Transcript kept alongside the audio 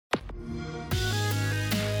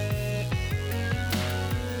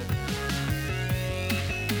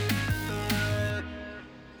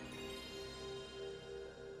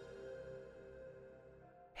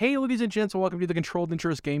Hey, ladies and gents, welcome to the Controlled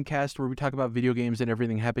Interest Gamecast, where we talk about video games and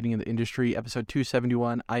everything happening in the industry. Episode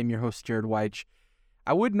 271. I'm your host, Jerrad Wyche.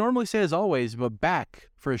 I would normally say as always, but back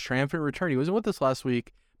for his triumphant return. He wasn't with us last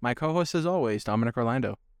week. My co-host, as always, Dominic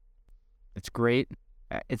Orlando. It's great.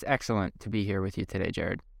 It's excellent to be here with you today,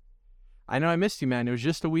 Jerrad. I know I missed you, man. It was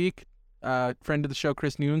just a week. Friend of the show,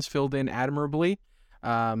 Chris Nunes, filled in admirably. But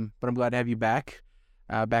I'm glad to have you back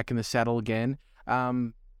in the saddle again.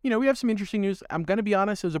 We have some interesting news. I'm going to be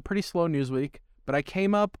honest, it was a pretty slow news week, but I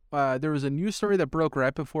came up, there was a news story that broke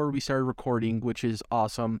right before we started recording, which is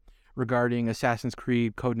awesome, regarding Assassin's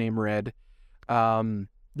Creed Codename Red.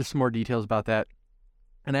 There's some more details about that.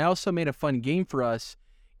 And I also made a fun game for us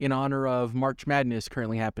in honor of March Madness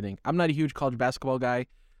currently happening. I'm not a huge college basketball guy,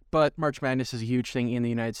 but March Madness is a huge thing in the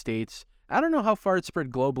United States. I don't know how far it's spread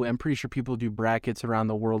globally. I'm pretty sure people do brackets around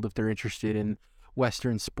the world if they're interested in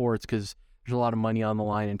Western sports, because there's a lot of money on the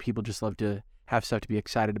line and people just love to have stuff to be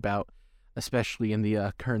excited about, especially in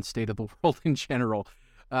the current state of the world in general.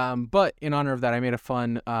 But in honor of that, I made a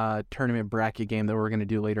fun tournament bracket game that we're going to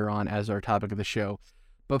do later on as our topic of the show.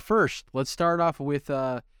 But first, let's start off with,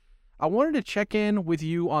 I wanted to check in with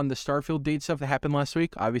you on the Starfield date stuff that happened last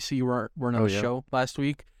week. Obviously, you weren't on the show last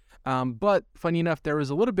week. But funny enough, there was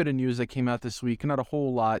a little bit of news that came out this week, not a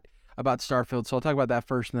whole lot about Starfield. So I'll talk about that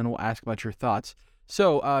first, and then we'll ask about your thoughts.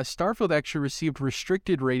 So Starfield actually received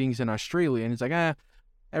restricted ratings in Australia, and it's like,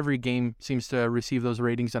 every game seems to receive those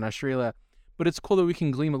ratings in Australia. But it's cool that we can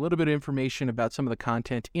glean a little bit of information about some of the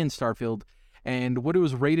content in Starfield and what it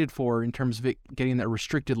was rated for in terms of it getting that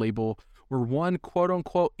restricted label. Were one,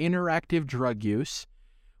 quote-unquote, interactive drug use,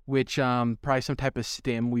 which probably some type of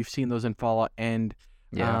stim. We've seen those in Fallout and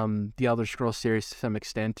the Elder Scrolls series to some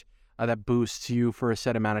extent. That boosts you for a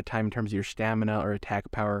set amount of time in terms of your stamina or attack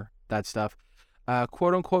power, that stuff.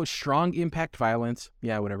 Quote-unquote, strong impact violence.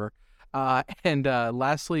 Yeah, whatever. And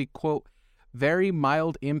lastly, quote, very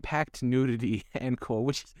mild impact nudity, end quote.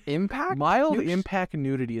 Which Impact? Mild impact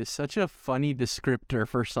nudity is such a funny descriptor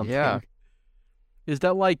for something. Yeah. Is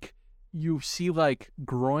that like you see like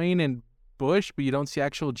groin and bush, but you don't see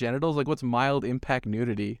actual genitals? Like, what's mild impact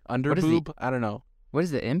nudity? Under boob? I don't know. What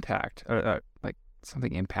is the impact? Like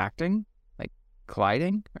something impacting? Like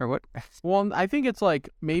colliding? Or what? Well, I think it's like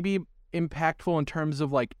maybe impactful in terms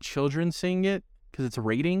of like children seeing it, because it's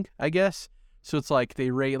rating, I guess. So it's like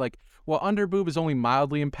they rate like, well, under boob is only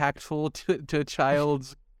mildly impactful to a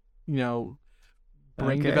child's, brain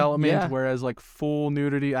development, whereas like full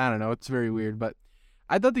nudity, I don't know, it's very weird. But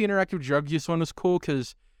I thought the interactive drug use one was cool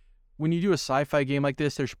because when you do a sci-fi game like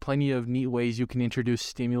this, there's plenty of neat ways you can introduce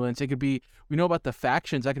stimulants. It could be, we know about the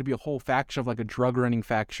factions, that could be a whole faction of like a drug running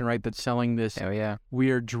faction, right, that's selling this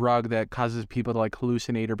weird drug that causes people to like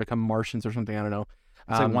hallucinate or become Martians or something, I don't know.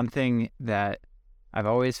 It's like one thing that I've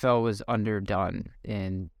always felt was underdone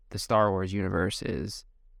in the Star Wars universe is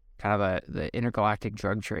kind of the intergalactic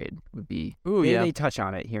drug trade would be. They touch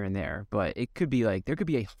on it here and there, but it could be like, there could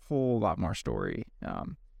be a whole lot more story.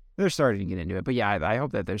 They're starting to get into it, but yeah, I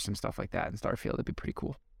hope that there's some stuff like that in Starfield. It'd be pretty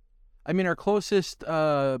cool. I mean, our closest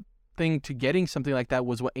thing to getting something like that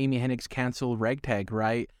was what Amy Hennig's canceled Ragtag,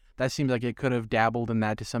 right? That seems like it could have dabbled in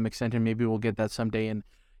that to some extent, and maybe we'll get that someday. And,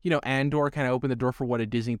 Andor kind of opened the door for what a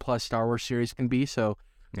Disney Plus Star Wars series can be, so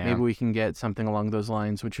maybe we can get something along those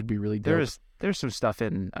lines, which would be really dope. There's some stuff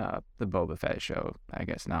in the Boba Fett show, I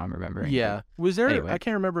guess now I'm remembering. Yeah. Was there, anyway. I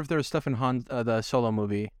can't remember if there was stuff in the Solo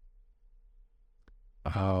movie.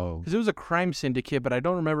 Oh. Because it was a crime syndicate, but I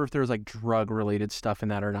don't remember if there was like drug-related stuff in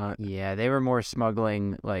that or not. Yeah, they were more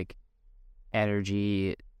smuggling like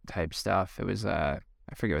energy type stuff. It was, I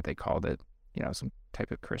forget what they called it, some type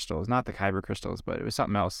of crystals. Not the kyber crystals, but it was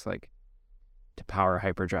something else like to power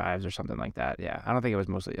hyperdrives or something like that. Yeah, I don't think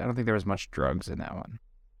there was much drugs in that one.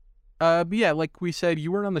 But yeah, like we said,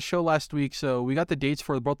 you weren't on the show last week, so we got the dates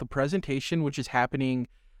for both the presentation, which is happening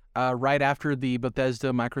right after the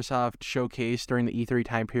Bethesda Microsoft showcase during the E3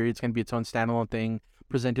 time period. It's going to be its own standalone thing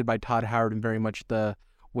presented by Todd Howard in very much the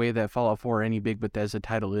way that Fallout 4 or any big Bethesda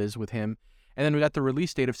title is with him. And then we got the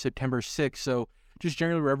release date of September 6th. So just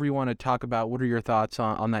generally wherever you want to talk about, what are your thoughts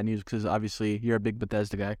on that news? Because obviously you're a big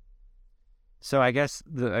Bethesda guy. So I guess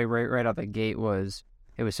right out the gate it was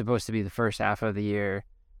supposed to be the first half of the year.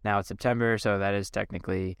 Now it's September, so that is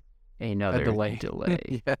technically another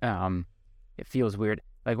delay. Yeah. It feels weird.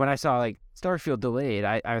 Like when I saw like Starfield delayed,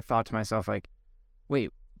 I thought to myself like,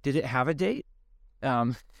 wait, did it have a date?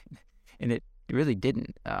 And it really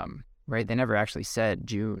didn't. Right? They never actually said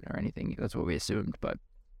June or anything. That's what we assumed. But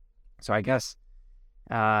so I guess,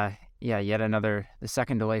 the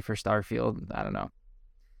second delay for Starfield. I don't know.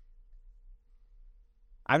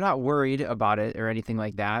 I'm not worried about it or anything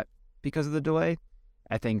like that because of the delay.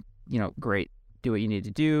 I think, great. Do what you need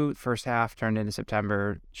to do. First half turned into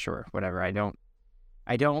September. Sure, whatever. I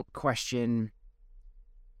don't question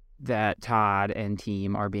that Todd and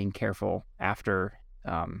team are being careful after,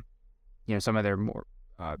 some of their more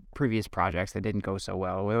previous projects that didn't go so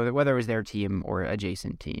well, whether it was their team or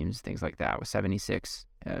adjacent teams, things like that with 76.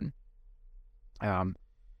 And,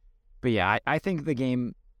 but yeah, I think the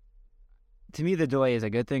game, to me, the delay is a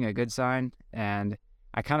good thing, a good sign. And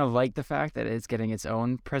I kind of like the fact that it's getting its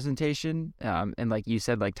own presentation. And like you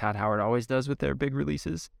said, like Todd Howard always does with their big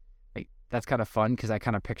releases, like that's kind of fun because I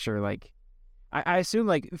kind of picture like, I assume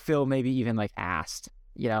like Phil maybe even like asked,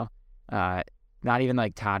 not even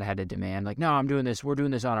like Todd had to demand like, no, I'm doing this. We're doing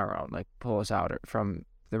this on our own. Like pull us out from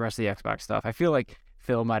the rest of the Xbox stuff. I feel like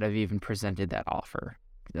Phil might have even presented that offer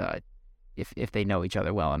if they know each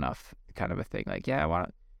other well enough, kind of a thing. Like, yeah,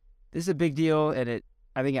 this is a big deal. And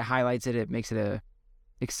I think it highlights it. It makes it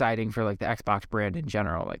exciting for like the Xbox brand in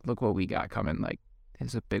general. Like, look what we got coming. Like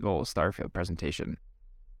it's a big old Starfield presentation.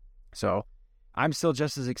 So I'm still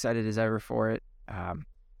just as excited as ever for it.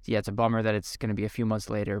 Yeah, it's a bummer that it's going to be a few months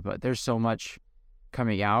later, but there's so much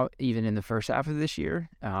coming out even in the first half of this year.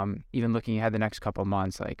 Even looking ahead the next couple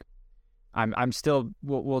months, like I'm still,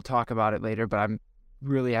 we'll talk about it later, but I'm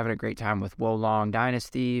really having a great time with Wolong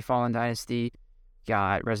Dynasty, Fallen Dynasty,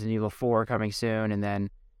 got Resident Evil 4 coming soon, and then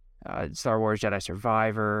Star Wars Jedi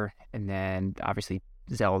Survivor, and then obviously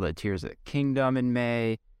Zelda Tears of the Kingdom in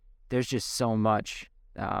May. There's just so much.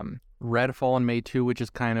 Redfall in May too, which is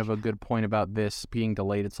kind of a good point about this being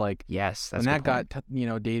delayed. It's like, yes, that's when that got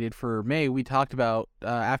dated for May, we talked about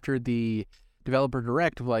after the developer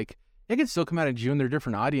direct of like it can still come out in June. They're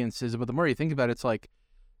different audiences, but the more you think about it, it's like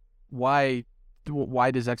why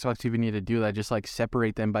does Xbox even need to do that? Just like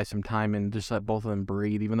separate them by some time and just let both of them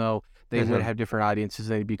breathe. Even though they would have different audiences,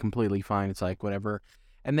 they'd be completely fine. It's like whatever.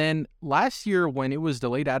 And then last year when it was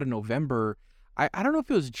delayed out of November, I don't know if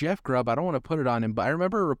it was Jeff Grubb. I don't want to put it on him, but I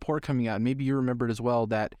remember a report coming out, and maybe you remember it as well,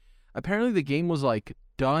 that apparently the game was like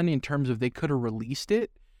done in terms of they could have released it,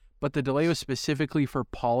 but the delay was specifically for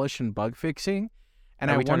polish and bug fixing. And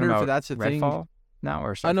I wonder if that's a thing. Redfall now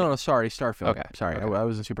or Starfield? No, sorry, Starfield. Okay. Sorry, okay. I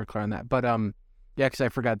wasn't super clear on that. But yeah, because I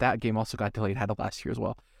forgot that game also got delayed out of last year as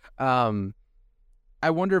well. I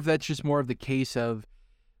wonder if that's just more of the case of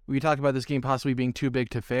we talked about this game possibly being too big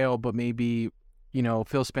to fail, but maybe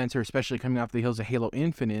Phil Spencer, especially coming off the heels of Halo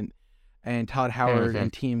Infinite, and Todd Howard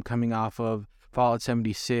and team coming off of Fallout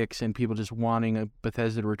 76, and people just wanting a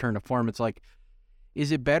Bethesda to return to form. It's like,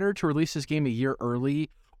 is it better to release this game a year early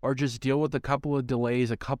or just deal with a couple of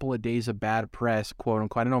delays, a couple of days of bad press, quote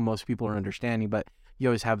unquote? I know most people are understanding, but you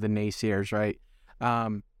always have the naysayers, right?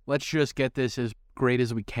 Let's just get this as great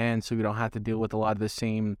as we can so we don't have to deal with a lot of the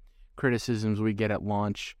same criticisms we get at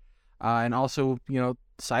launch. And also,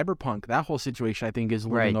 Cyberpunk, that whole situation, I think, is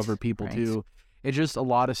looming over people too. It's just a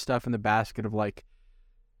lot of stuff in the basket of like,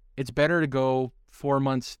 it's better to go 4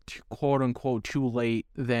 months, quote unquote, too late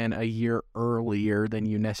than a year earlier than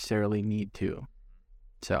you necessarily need to.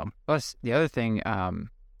 So, plus the other thing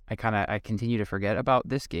I continue to forget about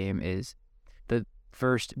this game is the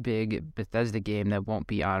first big Bethesda game that won't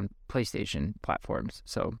be on PlayStation platforms.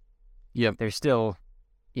 So, there's still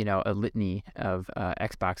a litany of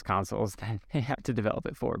Xbox consoles that they have to develop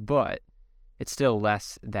it for, but it's still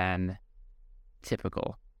less than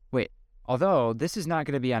typical. Wait, although this is not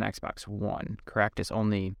going to be on Xbox One, correct? It's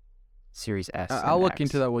only Series S. I'll look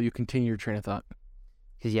into that while you continue your train of thought.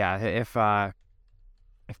 Because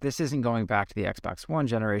if this isn't going back to the Xbox One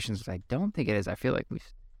generations, which I don't think it is, I feel like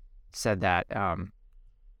we've said that.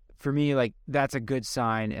 For me, like that's a good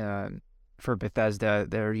sign for Bethesda.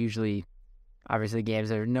 They're usually obviously games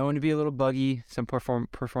that are known to be a little buggy, some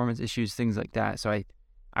performance issues, things like that. So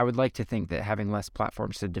I would like to think that having less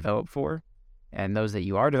platforms to develop for, and those that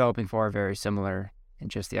you are developing for are very similar in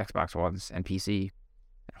just the Xbox Ones and PC.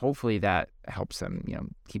 And hopefully that helps them,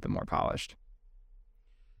 keep it more polished.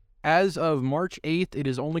 As of March 8th, it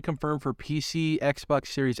is only confirmed for PC, Xbox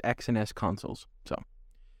Series X and S consoles. So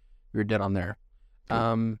you're dead on there. Cool.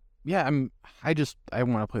 I want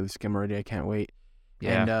to play this game already. I can't wait.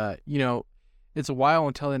 Yeah. And it's a while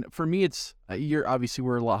until then. For me, it's we're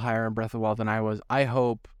a lot higher on Breath of the Wild than I was. I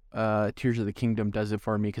hope Tears of the Kingdom does it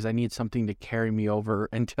for me because I need something to carry me over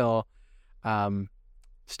until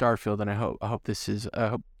Starfield, and I hope Tears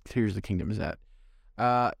of the Kingdom is that.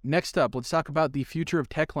 Next up, let's talk about the future of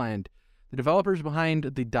Techland. The developers behind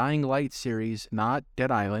the Dying Light series, not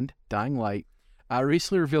Dead Island, Dying Light,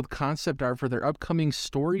 recently revealed concept art for their upcoming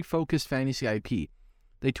story-focused fantasy IP.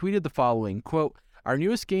 They tweeted the following, quote, "Our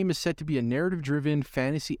newest game is set to be a narrative-driven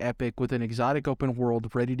fantasy epic with an exotic open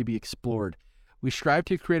world ready to be explored. We strive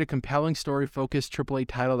to create a compelling story-focused AAA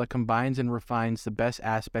title that combines and refines the best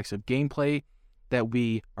aspects of gameplay that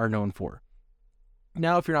we are known for.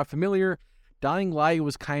 Now, if you're not familiar, Dying Light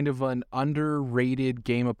was kind of an underrated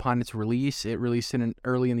game upon its release. It released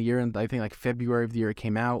early in the year, and I think like February of the year it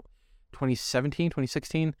came out, 2017,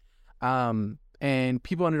 2016. And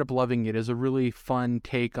people ended up loving it. It was a really fun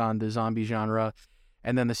take on the zombie genre.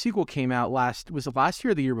 And then the sequel came out last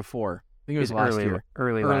year or the year before? I think it was last year.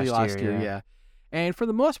 Early last year, yeah. And for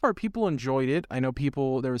the most part, people enjoyed it. I know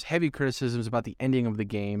there was heavy criticisms about the ending of the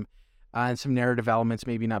game and some narrative elements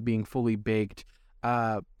maybe not being fully baked.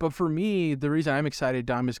 But for me, the reason I'm excited,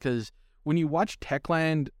 Dom, is because when you watch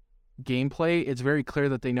Techland gameplay, it's very clear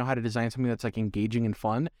that they know how to design something that's like engaging and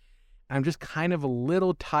fun. I'm just kind of a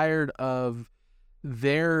little tired of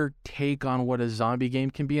their take on what a zombie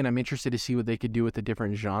game can be, and I'm interested to see what they could do with a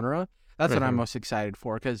different genre. That's what I'm most excited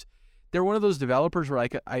for, because they're one of those developers where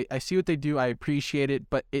I see what they do, I appreciate it,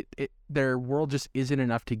 but their world just isn't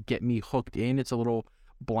enough to get me hooked in. It's a little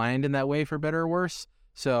bland in that way, for better or worse.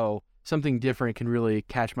 So something different can really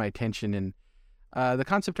catch my attention. And the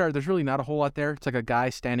concept art, there's really not a whole lot there. It's like a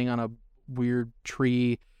guy standing on a weird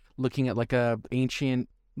tree looking at like a ancient,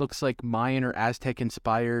 looks like Mayan or Aztec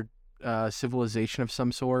inspired civilization of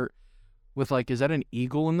some sort with like, is that an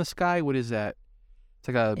eagle in the sky? What is that? It's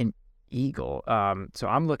like an eagle. So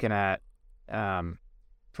I'm looking at,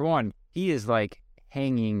 for one, he is like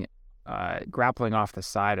hanging, grappling off the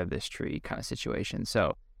side of this tree kind of situation.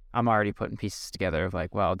 So I'm already putting pieces together of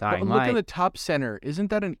like, well, Dying Light. Look at the top center. Isn't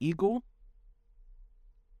that an eagle?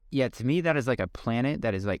 Yeah, to me, that is like a planet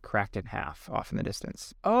that is like cracked in half off in the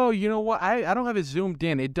distance. Oh, you know what? I don't have it zoomed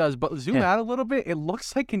in. It does, but zoom out a little bit. It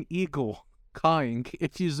looks like an eagle cawing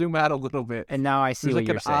if you zoom out a little bit. And now I see There's what like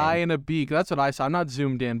you're an saying. eye and a beak. That's what I saw. I'm not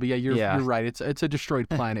zoomed in, but yeah, you're right. It's a destroyed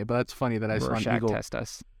planet, but that's funny that I saw an eagle. Test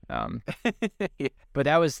us. Yeah. But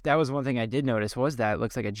that was one thing I did notice was that it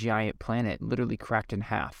looks like a giant planet literally cracked in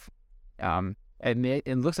half.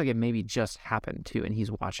 It looks like it maybe just happened too, and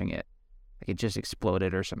he's watching it. Like it just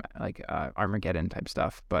exploded or some like Armageddon type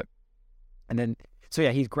stuff.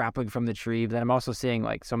 So he's grappling from the tree. But then I'm also seeing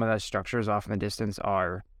like some of the structures off in the distance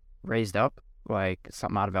are raised up, like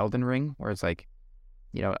something out of Elden Ring, where it's like,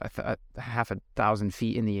 you know, half 1,000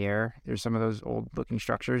 feet in the air. There's some of those old looking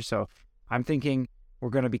structures. So I'm thinking we're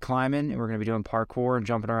going to be climbing and we're going to be doing parkour and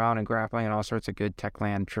jumping around and grappling and all sorts of good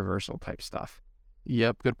Techland traversal type stuff.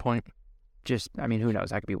 Yep, good point. I mean, who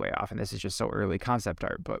knows? I could be way off, and this is just so early concept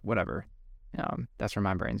art, but whatever. That's where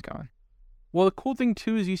my brain's going. Well, the cool thing,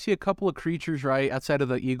 too, is you see a couple of creatures, right, outside of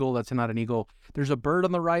the eagle that's not an eagle. There's a bird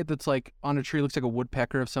on the right that's, like, on a tree, looks like a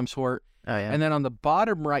woodpecker of some sort. Oh, yeah. And then on the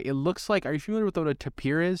bottom right, it looks like, are you familiar with what a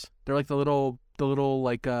tapir is? They're like the little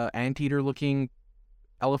like, anteater-looking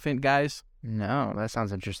elephant guys. No, that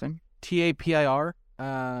sounds interesting. Tapir.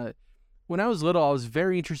 When I was little, I was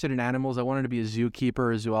very interested in animals. I wanted to be a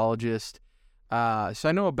zookeeper, a zoologist. So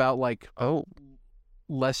I know about, like,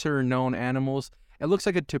 lesser-known animals. It looks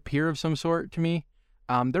like a tapir of some sort to me.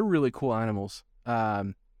 They're really cool animals.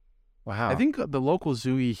 Wow. I think the local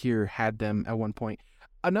zoo here had them at one point.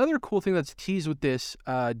 Another cool thing that's teased with this,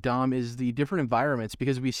 Dom, is the different environments,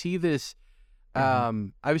 because we see this,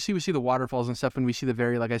 obviously we see the waterfalls and stuff, and we see the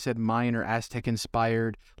very, like I said, Mayan or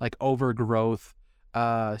Aztec-inspired, like, overgrowth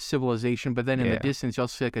civilization, but then in the distance, you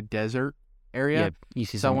also see, like, a desert area. Yeah, you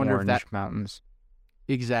see some orange mountains.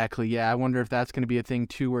 Exactly, yeah. I wonder if that's going to be a thing,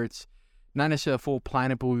 too, where it's not necessarily a full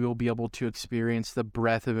planet, but we will be able to experience the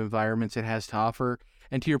breadth of environments it has to offer.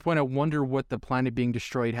 And to your point, I wonder what the planet being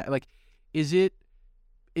destroyed, like, is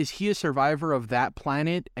he a survivor of that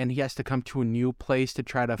planet and he has to come to a new place to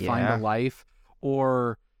try to find a life?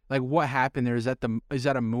 Or, like, what happened there? Is that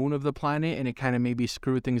a moon of the planet and it kind of maybe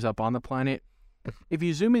screwed things up on the planet? If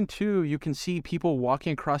you zoom in, too, you can see people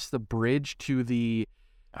walking across the bridge to the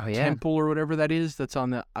temple or whatever that is that's on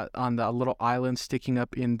the little island sticking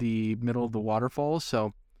up in the middle of the waterfalls.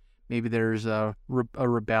 So maybe there's a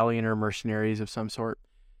rebellion or mercenaries of some sort.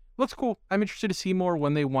 Looks cool. I'm interested to see more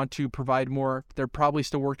when they want to provide more. They're probably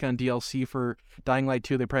still working on DLC for Dying Light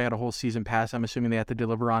 2. They probably had a whole season pass I'm assuming they have to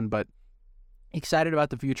deliver on, but excited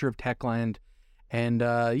about the future of Techland. And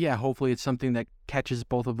hopefully it's something that catches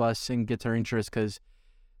both of us and gets our interest, because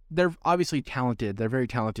they're obviously talented. They're a very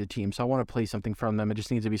talented team, so I want to play something from them. It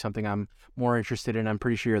just needs to be something I'm more interested in. I'm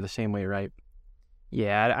pretty sure you're the same way, right?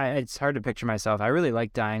 Yeah, it's hard to picture myself. I really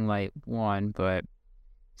like Dying Light 1, but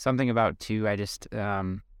something about 2, I just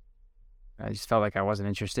felt like I wasn't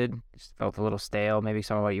interested. Just felt a little stale, maybe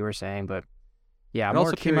some of what you were saying, but yeah, I'm it more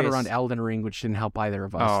also curious. Came out around Elden Ring, which didn't help either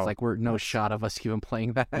of us. Oh, like, we're no shot of us even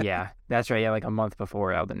playing that. Yeah, that's right. Yeah, like a month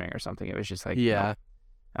before Elden Ring or something. It was just like, yeah.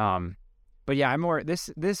 But yeah, I'm more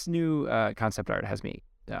this new concept art has me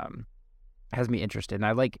interested, and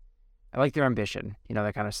I like their ambition.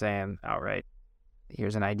 They're kind of saying, all right,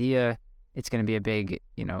 here's an idea. It's going to be a big,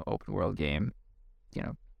 open world game.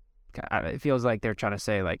 It feels like they're trying to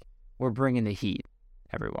say, like, we're bringing the heat.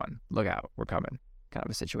 Everyone, look out, we're coming. Kind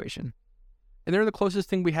of a situation. And they're the closest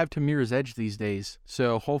thing we have to Mirror's Edge these days.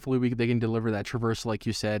 So hopefully they can deliver that traversal, like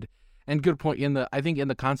you said. And good point. I think in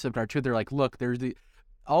the concept art too, they're like, look, there's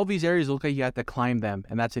all these areas look like you have to climb them,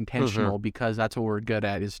 and that's intentional because that's what we're good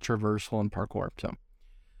at is traversal and parkour. So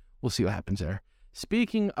we'll see what happens there.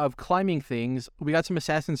 Speaking of climbing things, we got some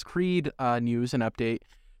Assassin's Creed news and update.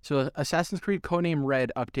 So Assassin's Creed Codename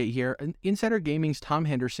Red update here. Insider Gaming's Tom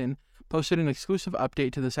Henderson posted an exclusive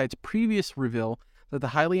update to the site's previous reveal that the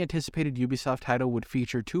highly anticipated Ubisoft title would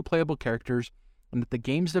feature 2 playable characters and that the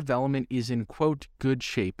game's development is in, quote, good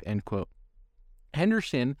shape, end quote.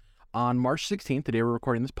 Henderson, on March 16th, the day we're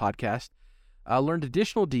recording this podcast, learned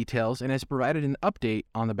additional details and has provided an update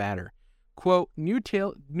on the matter. Quote, new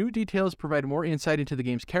details provide more insight into the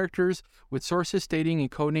game's characters, with sources stating in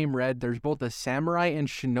Codename Red there's both a samurai and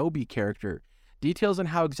shinobi character. Details on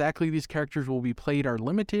how exactly these characters will be played are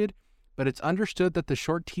limited, but it's understood that the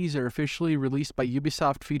short teaser officially released by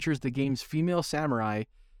Ubisoft features the game's female samurai.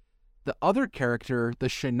 The other character, the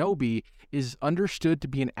shinobi, is understood to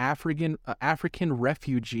be an African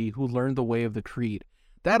refugee who learned the way of the creed.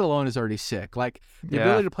 That alone is already sick. Like, the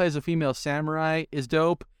ability to play as a female samurai is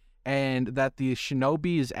dope, and that the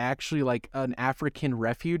shinobi is actually like an African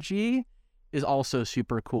refugee is also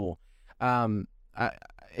super cool.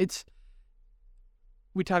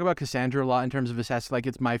 We talk about Cassandra a lot in terms of Assassin's, like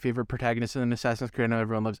it's my favorite protagonist in Assassin's Creed. I know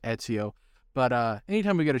everyone loves Ezio, but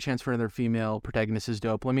anytime we get a chance for another female protagonist is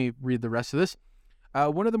dope. Let me read the rest of this.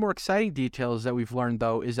 One of the more exciting details that we've learned,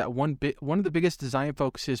 though, is that one of the biggest design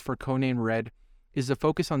focuses for Codename Red is the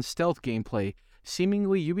focus on stealth gameplay.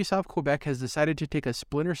 Seemingly, Ubisoft Quebec has decided to take a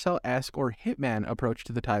Splinter Cell-esque or Hitman approach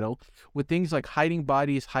to the title, with things like hiding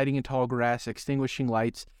bodies, hiding in tall grass, extinguishing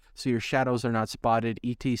lights so your shadows are not spotted,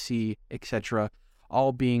 etc., etc.,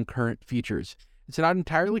 all being current features. It's not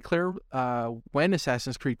entirely clear when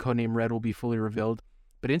Assassin's Creed Codename Red will be fully revealed,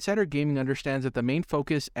 but Insider Gaming understands that the main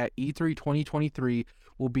focus at E3 2023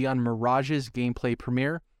 will be on Mirage's gameplay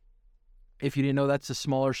premiere. If you didn't know, that's a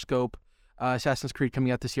smaller scope Assassin's Creed coming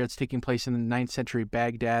out this year. It's taking place in the 9th century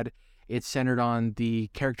Baghdad. It's centered on the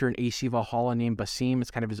character in AC Valhalla named Basim. It's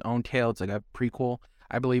kind of his own tale. It's like a prequel,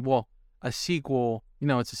 I believe. Well, a sequel.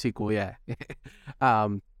 It's a sequel, yeah.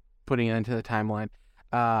 Putting it into the timeline.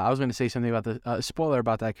 I was going to say something about the spoiler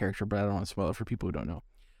about that character, but I don't want to spoil it for people who don't know.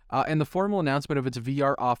 And the formal announcement of its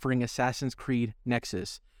VR offering, Assassin's Creed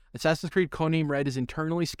Nexus. Assassin's Creed Codename Red is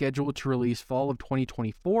internally scheduled to release fall of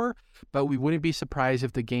 2024, but we wouldn't be surprised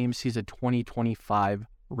if the game sees a 2025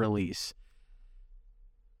 release.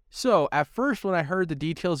 So, at first, when I heard the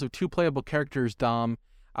details of 2 playable characters, Dom,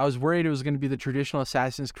 I was worried it was going to be the traditional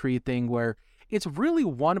Assassin's Creed thing where it's really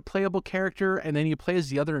one playable character, and then you play as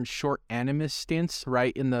the other in short animus stints,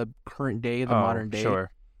 right, in the current day, the modern day.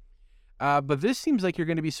 Sure. But this seems like you're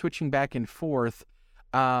going to be switching back and forth,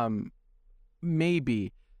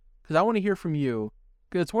 maybe, because I want to hear from you,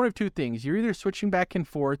 because it's one of 2 things. You're either switching back and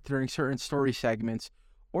forth during certain story segments,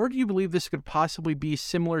 or do you believe this could possibly be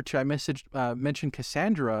similar to, mentioned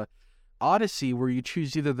Cassandra, Odyssey, where you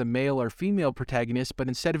choose either the male or female protagonist, but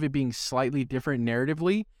instead of it being slightly different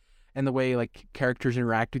narratively, and the way like characters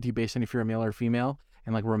interact with you based on if you're a male or female,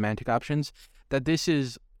 and like romantic options, that this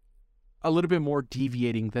is a little bit more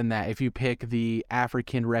deviating than that if you pick the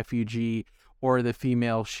African refugee or the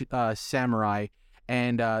female samurai,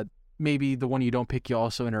 and maybe the one you don't pick you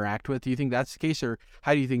also interact with. Do you think that's the case, or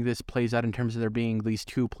how do you think this plays out in terms of there being these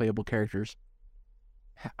 2 playable characters?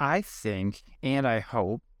 I think, and I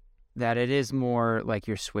hope, that it is more like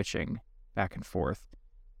you're switching back and forth.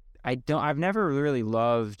 I've never really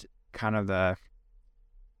loved kind of the,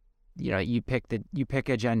 you pick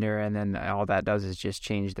a gender and then all that does is just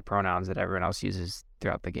change the pronouns that everyone else uses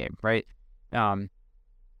throughout the game, right?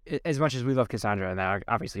 As much as we love Cassandra, and that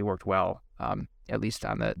obviously worked well, at least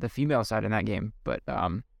on the female side in that game, but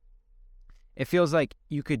it feels like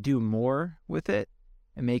you could do more with it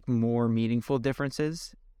and make more meaningful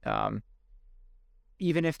differences.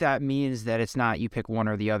 Even if that means that it's not you pick one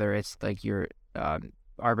or the other, it's like you're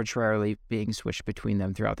arbitrarily being switched between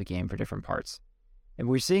them throughout the game for different parts. And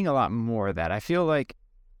we're seeing a lot more of that. I feel like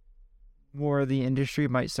more of the industry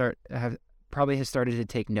probably has started to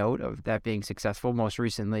take note of that being successful. Most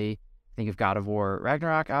recently, think of God of War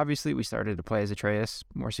Ragnarok. Obviously, we started to play as Atreus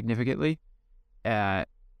more significantly. It's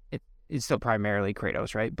still primarily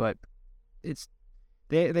Kratos, right? But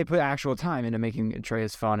they put actual time into making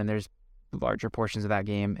Atreus fun, and there's larger portions of that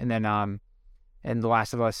game. And then and The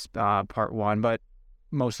Last of Us Part 1, but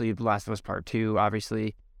mostly The Last of Us Part 2,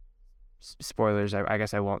 obviously. Spoilers, I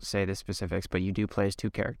guess I won't say the specifics, but you do play as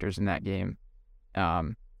 2 characters in that game.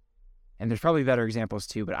 And there's probably better examples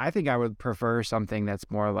too, but I think I would prefer something that's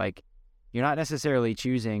more like you're not necessarily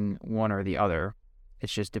choosing one or the other.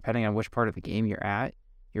 It's just depending on which part of the game you're at,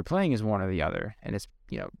 you're playing as one or the other. And it's,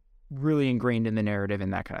 really ingrained in the narrative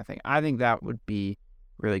and that kind of thing. I think that would be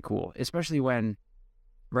really cool, especially when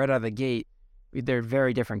right out of the gate, they're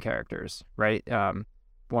very different characters, right?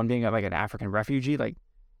 One being like an African refugee, like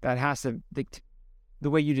that has to, the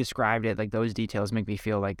way you described it, like those details make me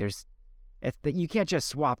feel like you can't just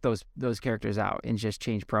swap those characters out and just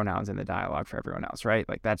change pronouns in the dialogue for everyone else, right?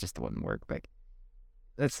 Like that just wouldn't work. Like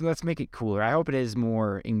let's make it cooler. I hope it is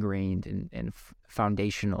more ingrained and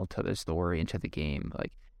foundational to the story and to the game.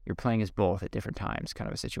 Like you're playing as both at different times, kind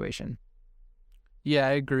of a situation. Yeah,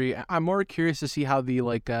 I agree. I'm more curious to see how the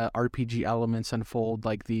RPG elements unfold.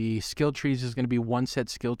 Like the skill trees is going to be one set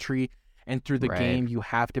skill tree, and through the game you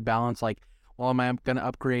have to balance like, well, am I going to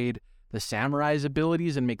upgrade the samurai's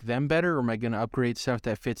abilities and make them better, or am I going to upgrade stuff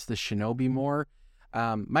that fits the shinobi more?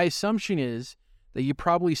 My assumption is that you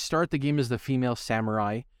probably start the game as the female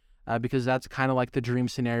samurai, because that's kind of like the dream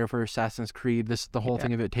scenario for Assassin's Creed. The whole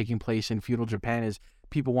thing of it taking place in feudal Japan is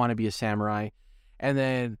people want to be a samurai. And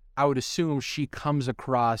then I would assume she comes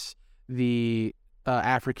across the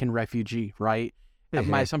African refugee, right?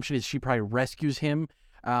 My assumption is she probably rescues him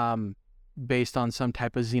based on some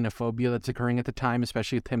type of xenophobia that's occurring at the time,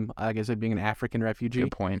 especially with him, I guess, being an African refugee.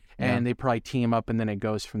 Good point. And they probably team up, and then it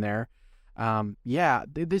goes from there.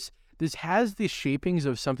 This has the shapings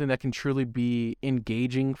of something that can truly be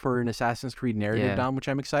engaging for an Assassin's Creed narrative, Dom, which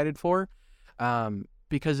I'm excited for.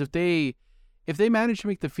 Because if they manage to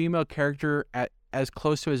make the female character as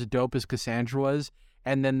close to as dope as Cassandra was,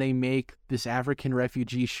 and then they make this African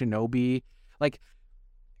refugee shinobi, like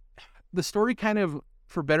the story kind of,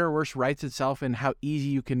 for better or worse, writes itself in how easy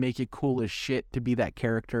you can make it cool as shit to be that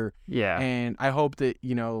character. Yeah. And I hope that,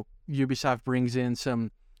 Ubisoft brings in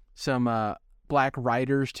some black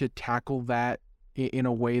writers to tackle that in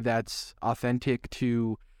a way that's authentic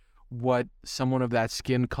to what someone of that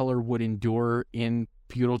skin color would endure in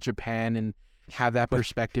feudal Japan, and have that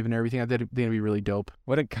perspective and everything. That'd be really dope.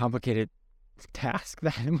 What a complicated task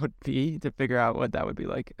that would be to figure out what that would be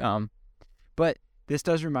like. But this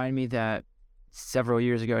does remind me that several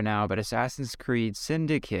years ago now, but Assassin's Creed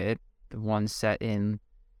Syndicate, the one set in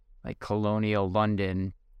like colonial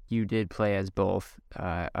London, you did play as both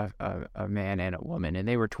a man and a woman, and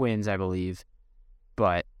they were twins, I believe.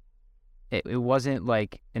 But it wasn't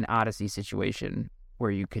like an Odyssey situation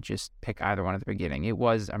where you could just pick either one at the beginning. It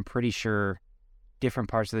was, I'm pretty sure, different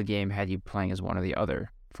parts of the game had you playing as one or the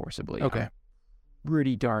other forcibly. Okay. I'm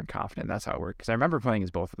pretty darn confident that's how it worked, because I remember playing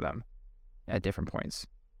as both of them at different points.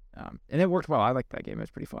 And it worked well. I liked that game. It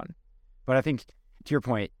was pretty fun. But I think, to your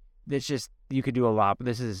point, it's just, you could do a lot, but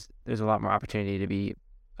there's a lot more opportunity to be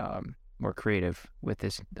more creative with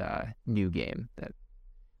this new game. That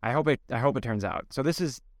I hope it turns out. So this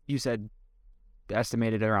is, you said,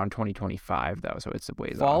 estimated around 2025 though, so it's a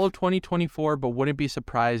ways off. Fall of 2024, but wouldn't be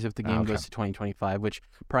surprised if the game goes to 2025, which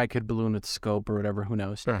probably could balloon with scope or whatever, who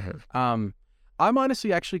knows. I'm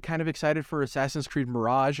honestly actually kind of excited for Assassin's Creed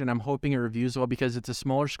Mirage, and I'm hoping it reviews well because it's a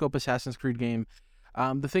smaller scope Assassin's Creed game.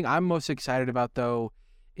 The thing I'm most excited about though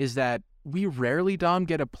is that we rarely, Dom,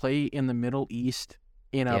 get to play in the Middle East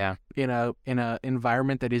in a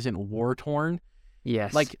environment that isn't war torn.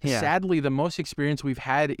 Yes. Sadly, the most experience we've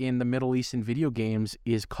had in the Middle East in video games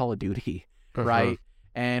is Call of Duty, right?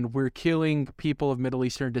 And we're killing people of Middle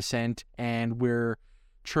Eastern descent, and we're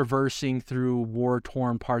traversing through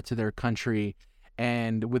war-torn parts of their country.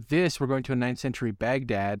 And with this, we're going to a 9th century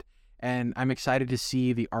Baghdad, and I'm excited to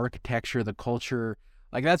see the architecture, the culture.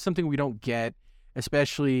 Like, that's something we don't get,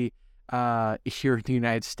 especially here in the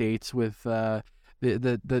United States with the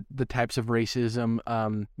types of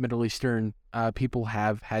racism Middle Eastern people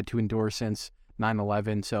have had to endure since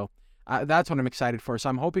 9/11. So that's what I'm excited for. So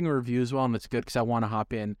I'm hoping a review as well, and it's good because I want to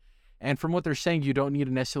hop in. And from what they're saying, you don't need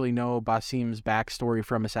to necessarily know Basim's backstory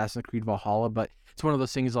from Assassin's Creed Valhalla, but it's one of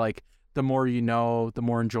those things like the more you know, the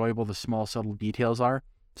more enjoyable the small, subtle details are.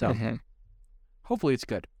 So hopefully it's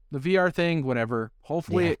good. The VR thing, whatever.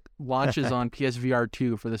 Hopefully it launches on PSVR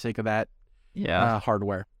 2 for the sake of that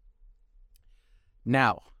hardware.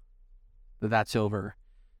 Now that that's over,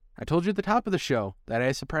 I told you at the top of the show that I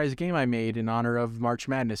had a surprise game I made in honor of March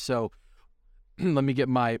Madness. So let me get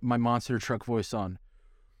my monster truck voice on.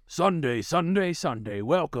 Sunday, Sunday, Sunday.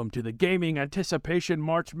 Welcome to the Gaming Anticipation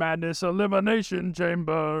March Madness Elimination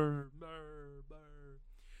Chamber.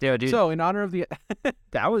 Yeah, dude. So in honor of the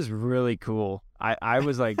that was really cool. I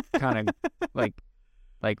was like kind of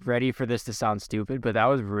like ready for this to sound stupid, but that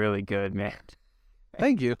was really good, man.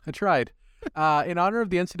 Thank you. I tried. In honor of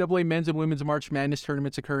the NCAA men's and women's March Madness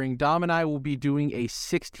tournaments occurring, Dom and I will be doing a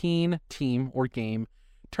 16-team or game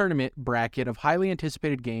tournament bracket of highly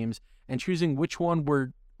anticipated games and choosing which one we're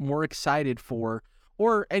more excited for,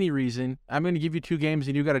 or any reason. I'm going to give you 2 games,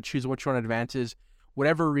 and you got to choose which one advances,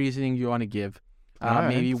 whatever reasoning you want to give.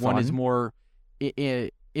 Maybe one is more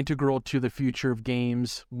integral to the future of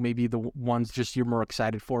games. Maybe the ones just you're more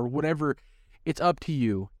excited for. Whatever. It's up to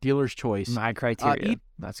you. Dealer's choice. My criteria.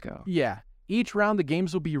 Let's go. Yeah. Each round, the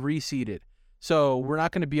games will be reseeded. So we're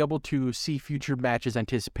not going to be able to see future matches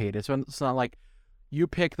anticipated. So it's not like you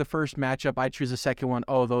pick the first matchup, I choose the second one.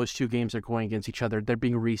 Oh, those 2 games are going against each other. They're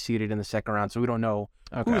being reseeded in the second round, so we don't know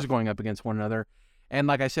who's going up against one another. And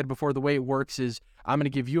like I said before, the way it works is I'm going to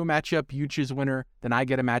give you a matchup, you choose a winner, then I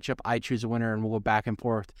get a matchup, I choose a winner, and we'll go back and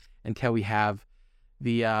forth until we have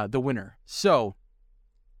the winner. So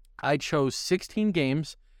I chose 16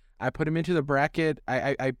 games. I put them into the bracket.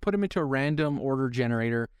 I put them into a random order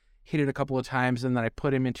generator, hit it a couple of times, and then I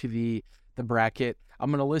put them into the bracket. I'm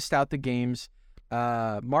going to list out the games.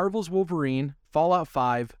 Marvel's Wolverine, Fallout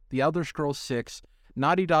 5, The Elder Scrolls 6,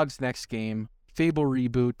 Naughty Dog's Next Game, Fable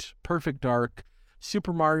Reboot, Perfect Dark,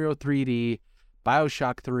 Super Mario 3D,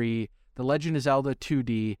 BioShock 3, The Legend of Zelda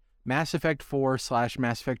 2D, Mass Effect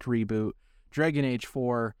 4/Mass Effect Reboot, Dragon Age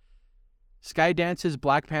 4, Skydance's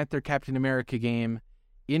Black Panther Captain America game,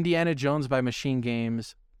 Indiana Jones by Machine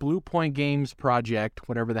Games, Blue Point Games Project,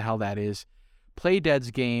 whatever the hell that is,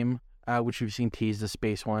 Playdead's game, which we've seen teased, the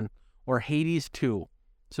space one, or Hades 2.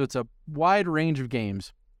 So it's a wide range of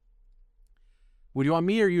games. Would you want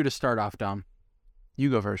me or you to start off, Dom? You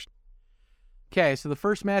go first. Okay, so the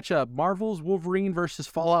first matchup, Marvel's Wolverine versus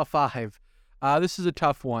Fallout 5. This is a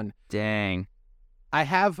tough one. Dang. I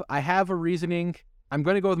have a reasoning. I'm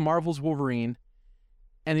going to go with Marvel's Wolverine.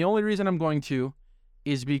 And the only reason I'm going to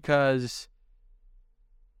is because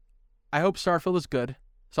I hope Starfield is good.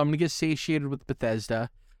 So I'm going to get satiated with Bethesda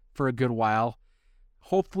for a good while.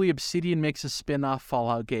 Hopefully Obsidian makes a spin-off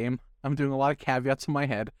Fallout game. I'm doing a lot of caveats in my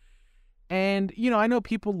head. And, I know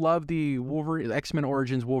people love the X-Men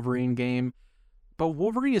Origins Wolverine game, but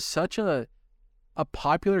Wolverine is such a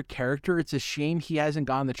popular character. It's a shame he hasn't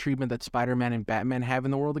gotten the treatment that Spider-Man and Batman have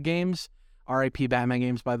in the world of games. R.I.P. Batman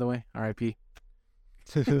games, by the way. R.I.P.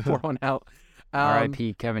 Pour one out.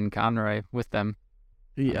 R.I.P. Kevin Conroy with them.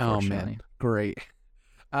 Yeah, oh, man. Great.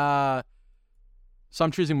 So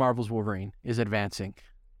I'm choosing Marvel's Wolverine is advancing.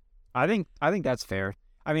 I think that's fair.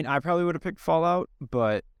 I mean, I probably would have picked Fallout,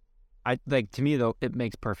 but to me though, it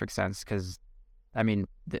makes perfect sense because, I mean,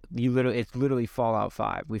 it's literally Fallout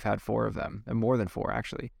 5. We've had 4 of them, and more than 4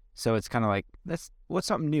 actually. So it's kind of like what's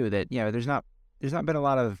something new that there's not been a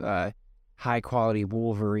lot of high quality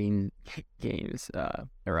Wolverine games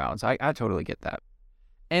around. So I totally get that.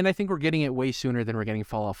 And I think we're getting it way sooner than we're getting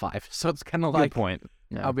Fallout 5. So it's kind of like, good point.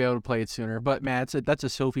 Yeah. I'll be able to play it sooner. But man, that's a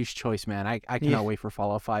Sophie's choice, man. I cannot wait for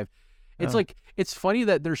Fallout 5. It's it's funny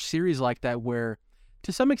that there's series like that where,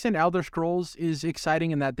 to some extent, Elder Scrolls is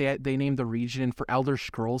exciting in that they named the region, and for Elder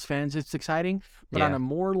Scrolls fans, it's exciting. But on a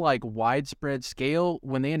more like widespread scale,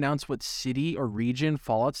 when they announce what city or region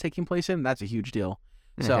Fallout's taking place in, that's a huge deal.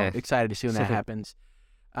 So excited to see when that happens.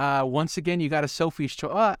 Once again, you got a Sophie's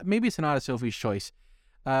choice. Maybe it's not a Sophie's choice.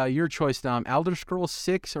 Your choice, Dom. Elder Scrolls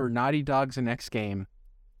 6 or Naughty Dog's next game?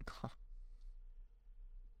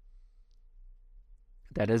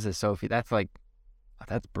 That is a Sophie. That's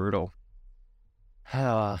brutal.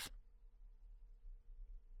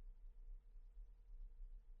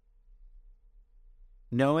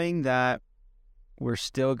 Knowing that we're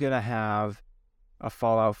still going to have a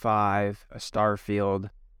Fallout 5, a Starfield,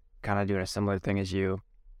 kind of doing a similar thing as you,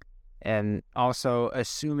 and also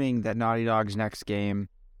assuming that Naughty Dog's next game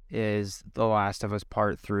is The Last of Us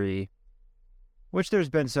Part 3, which there's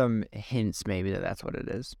been some hints maybe that's what it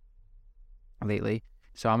is lately.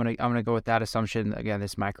 So I'm gonna go with that assumption. Again,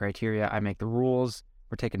 this is my criteria. I make the rules.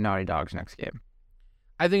 We're taking Naughty Dog's next game.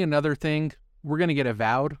 I think another thing, we're gonna get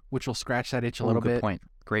Avowed, which will scratch that itch a little bit. Good point.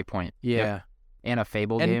 Great point. Yeah. Yep. And a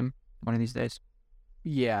Fable game one of these days.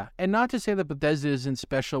 Yeah, and not to say that Bethesda isn't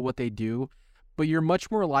special at what they do, but you're much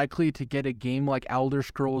more likely to get a game like Elder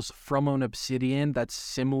Scrolls from an Obsidian that's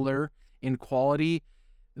similar in quality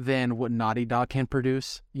than what Naughty Dog can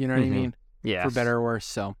produce. You know what I mean? Yeah. For better or worse.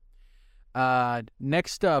 So,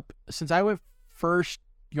 next up, since I went first,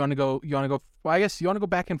 you want to go? Well, I guess you want to go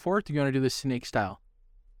back and forth. Or you want to do this snake style?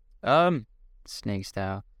 Snake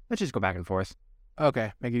style. Let's just go back and forth.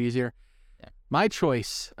 Okay, make it easier. Yeah. My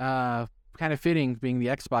choice, kind kind of fitting being the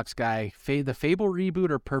Xbox guy. The Fable reboot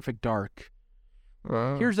or Perfect Dark?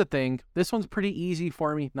 Here's the thing. This one's pretty easy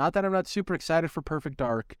for me. Not that I'm not super excited for Perfect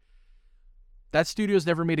Dark. That studio's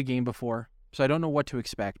never made a game before, so I don't know what to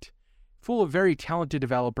expect. Full of very talented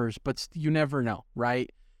developers, but you never know, right?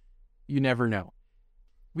 You never know.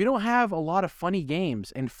 We don't have a lot of funny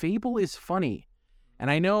games, and Fable is funny. And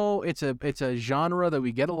I know it's a genre that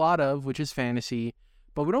we get a lot of, which is fantasy,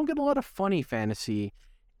 but we don't get a lot of funny fantasy.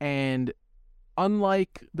 And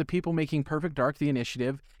unlike the people making Perfect Dark, the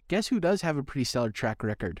initiative, guess who does have a pretty stellar track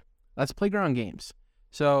record? That's Playground Games.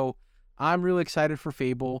 So I'm really excited for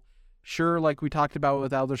Fable. Sure, like we talked about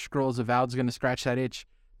with Elder Scrolls, Avowed's going to scratch that itch.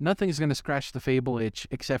 Nothing's going to scratch the Fable itch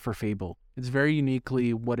except for Fable. It's very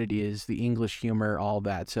uniquely what it is, the English humor, all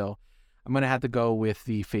that. So I'm going to have to go with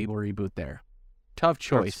the Fable reboot there. Tough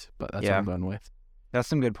choice, but that's what I'm going with. That's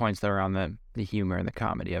some good points, though, around the humor and the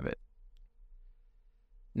comedy of it.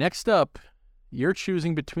 Next up, you're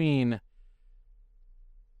choosing between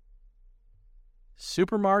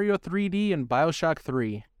Super Mario 3D and BioShock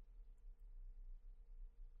 3.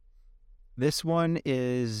 This one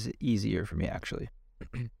is easier for me, actually.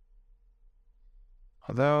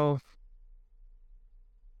 Although...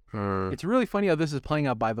 It's really funny how this is playing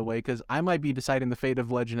out, by the way, because I might be deciding the fate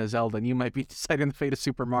of Legend of Zelda, and you might be deciding the fate of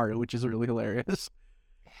Super Mario, which is really hilarious.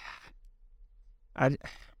 I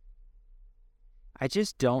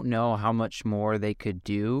just don't know how much more they could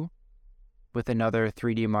do with another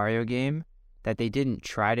 3D Mario game that they didn't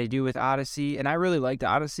try to do with Odyssey. And I really liked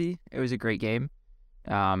Odyssey. It was a great game.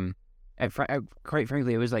 And quite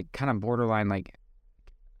frankly, it was like kind of borderline, like,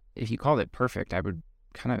 if you called it perfect, I would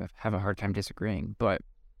kind of have a hard time disagreeing. But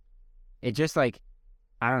it just, like,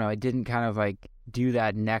 I don't know, it didn't kind of like do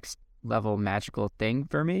that next level magical thing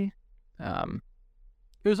for me.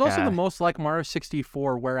 It was also the most like Mario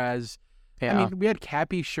 64, whereas, I mean, we had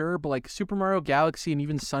Cappy, sure, but like Super Mario Galaxy and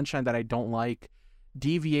even Sunshine that I don't like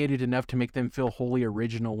deviated enough to make them feel wholly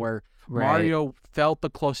original, where Mario felt the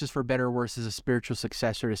closest for better or worse as a spiritual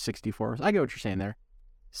successor to 64. I get what you're saying there.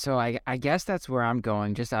 So I guess that's where I'm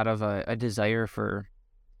going, just out of a desire for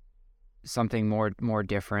something more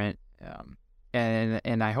different.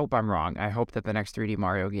 And I hope I'm wrong. I hope that the next 3D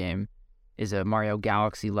Mario game is a Mario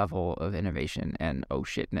Galaxy level of innovation and oh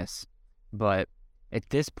shitness. But at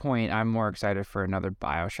this point, I'm more excited for another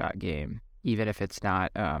BioShock game, even if it's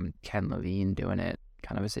not Ken Levine doing it,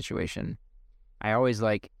 kind of a situation. I always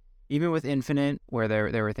like, even with Infinite, where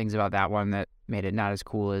there were things about that one that made it not as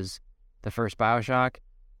cool as the first BioShock,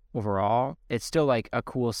 overall, it's still like a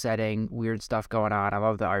cool setting, weird stuff going on. I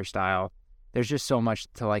love the art style. There's just so much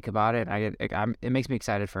to like about it. It makes me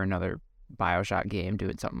excited for another BioShock game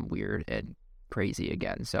doing something weird and crazy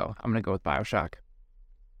again. So I'm going to go with BioShock.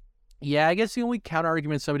 Yeah, I guess the only counter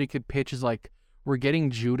argument somebody could pitch is like, we're getting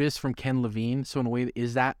Judas from Ken Levine. So in a way,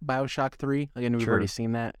 is that BioShock 3? Again, we've already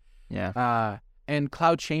seen that. Yeah. And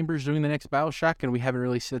Cloud Chambers doing the next BioShock, and we haven't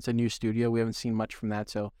really seen, it's a new studio. We haven't seen much from that.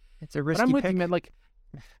 So it's a risky pick. I'm with you, man. Like,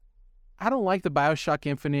 I don't like the BioShock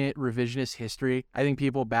Infinite revisionist history. I think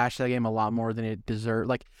people bash that game a lot more than it deserved.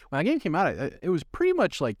 Like, when that game came out, it was pretty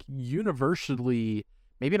much like universally,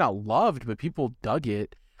 maybe not loved, but people dug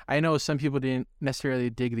it. I know some people didn't necessarily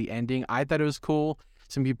dig the ending. I thought it was cool.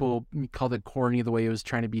 Some people called it corny the way it was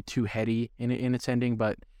trying to be too heady in its ending,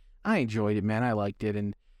 but I enjoyed it, man. I liked it,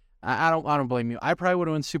 and I don't blame you. I probably would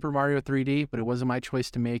have won Super Mario 3D, but it wasn't my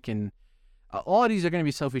choice to make, and all of these are going to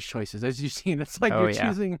be selfish choices. As you've seen, it's like you're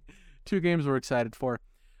choosing two games we're excited for.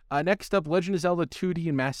 Next up, Legend of Zelda 2D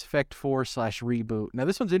and Mass Effect 4/reboot. Now,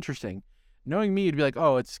 this one's interesting. Knowing me, you'd be like,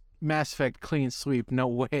 oh, it's Mass Effect clean sweep. No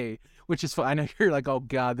way. Which is fun. I know you're like, oh,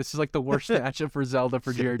 God, this is like the worst matchup for Zelda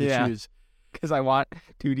for Jerrad to choose. Because I want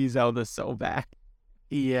 2D Zelda so bad.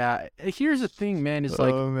 Yeah. Here's the thing, man. Is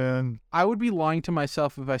like, I would be lying to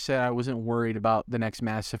myself if I said I wasn't worried about the next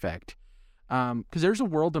Mass Effect. Because there's a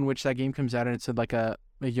world in which that game comes out and it's like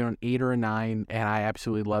an 8 or a 9, and I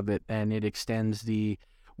absolutely love it. And it extends the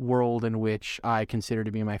world in which I consider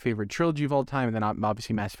to be my favorite trilogy of all time, and then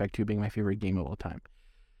obviously Mass Effect 2 being my favorite game of all time.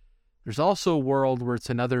 There's also a world where it's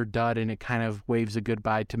another dud and it kind of waves a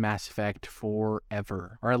goodbye to Mass Effect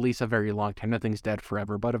forever, or at least a very long time. Nothing's dead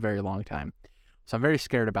forever, but a very long time. So I'm very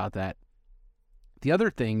scared about that. The other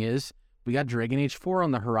thing is we got Dragon Age 4 on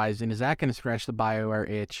the horizon. Is that going to scratch the BioWare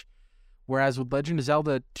itch? Whereas with Legend of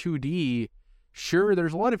Zelda 2D, sure,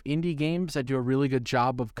 there's a lot of indie games that do a really good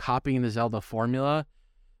job of copying the Zelda formula,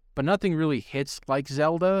 but nothing really hits like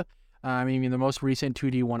Zelda. I mean, the most recent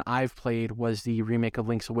 2D one I've played was the remake of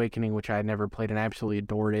Link's Awakening, which I had never played and I absolutely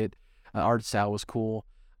adored it. Art style was cool.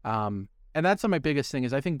 And that's my biggest thing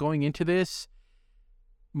is I think going into this,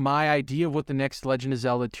 my idea of what the next Legend of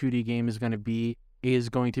Zelda 2D game is going to be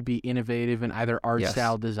innovative in either art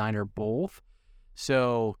style, design, or both.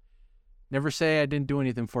 So never say I didn't do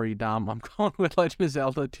anything for you, Dom. I'm going with Legend of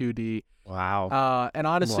Zelda 2D. Wow. And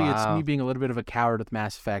honestly, it's me being a little bit of a coward with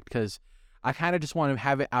Mass Effect, because I kind of just want to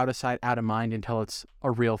have it out of sight, out of mind until it's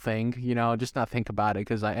a real thing, just not think about it,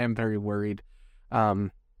 because I am very worried.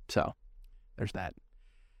 So there's that.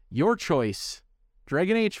 Your choice,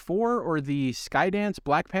 Dragon Age 4 or the Skydance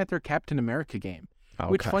Black Panther Captain America game?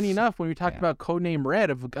 Which, funny enough, when we talked about Codename Red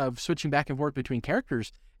of switching back and forth between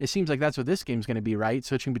characters, it seems like that's what this game's going to be, right?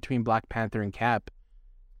 Switching between Black Panther and Cap.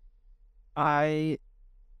 I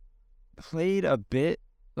played a bit,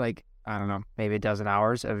 I don't know, maybe a dozen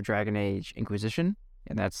hours of Dragon Age Inquisition,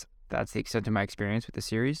 and that's the extent of my experience with the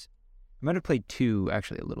series. I might have played 2,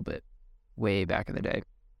 actually, a little bit, way back in the day.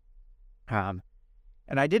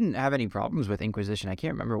 And I didn't have any problems with Inquisition. I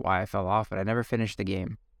can't remember why I fell off, but I never finished the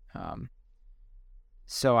game.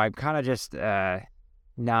 So I'm kind of just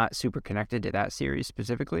not super connected to that series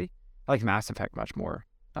specifically. I like Mass Effect much more.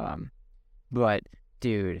 But,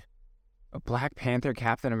 dude, a Black Panther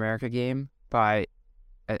Captain America game by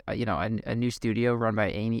a new studio run by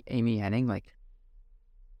Amy Hennig,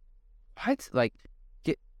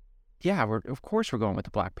 what? Of course we're going with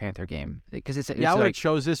the Black Panther game, because it's I would have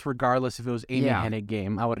chose this regardless if it was Amy Hennig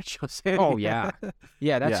game. I would have chosen it. Oh yeah,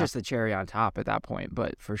 that's just the cherry on top at that point.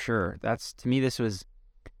 But for sure, to me this was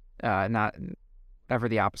not ever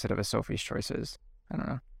the opposite of a Sophie's Choices. I don't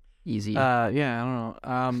know, easy. I don't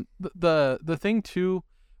know. The thing too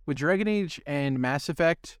with Dragon Age and Mass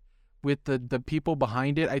Effect, with the people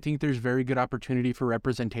behind it, I think there's very good opportunity for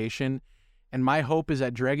representation. And my hope is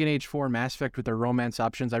that Dragon Age 4 and Mass Effect with their romance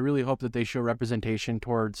options, I really hope that they show representation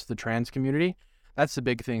towards the trans community. That's the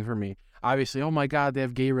big thing for me. Obviously, oh my God, they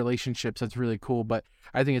have gay relationships. That's really cool. But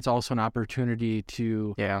I think it's also an opportunity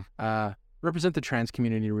to represent the trans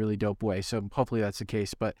community in a really dope way. So hopefully that's the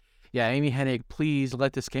case. But yeah, Amy Hennig, please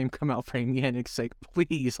let this game come out for Amy Hennig's sake.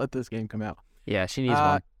 Please let this game come out. Yeah, she needs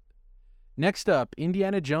one. Next up,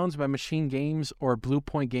 Indiana Jones by Machine Games or Blue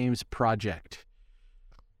Point Games Project.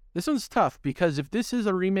 This one's tough, because if this is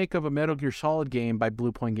a remake of a Metal Gear Solid game by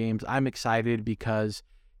Blue Point Games, I'm excited because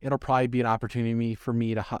it'll probably be an opportunity for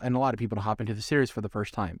me and a lot of people to hop into the series for the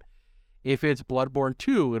first time. If it's Bloodborne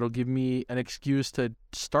 2, it'll give me an excuse to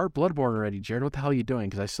start Bloodborne already. Jerrad, what the hell are you doing?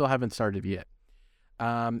 Because I still haven't started yet.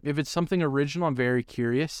 If it's something original, I'm very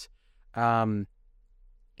curious.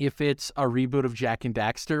 If it's a reboot of Jak and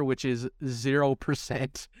Daxter, which is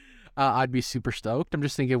 0%, I'd be super stoked. I'm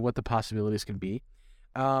just thinking of what the possibilities could be.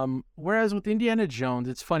 Whereas with Indiana Jones,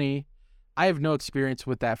 it's funny. I have no experience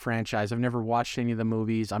with that franchise. I've never watched any of the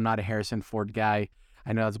movies. I'm not a Harrison Ford guy.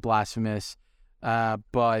 I know that's blasphemous.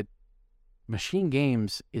 But Machine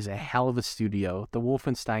Games is a hell of a studio. The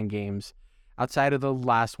Wolfenstein games, outside of the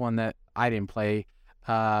last one that I didn't play,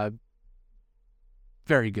 very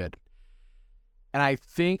good. And I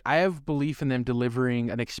think I have belief in them delivering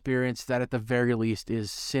an experience that at the very least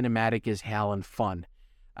is cinematic as hell and fun.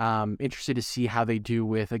 Interested to see how they do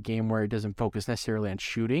with a game where it doesn't focus necessarily on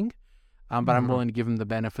shooting, but I'm willing to give them the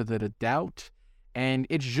benefit of the doubt. And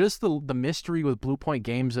it's just the mystery with Blue Point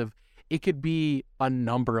Games of it could be a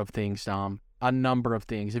number of things, Dom. A number of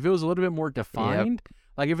things. If it was a little bit more defined,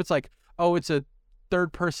 like if it's like, oh, it's a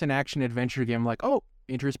third-person action adventure game, like, oh,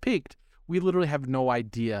 interest peaked. We literally have no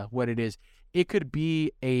idea what it is. It could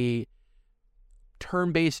be a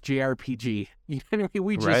turn-based JRPG. You know what I mean?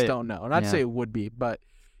 We just don't know. Not to say it would be, but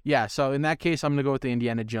yeah. So in that case, I'm gonna go with the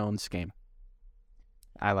Indiana Jones game.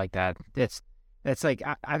 I like that. That's like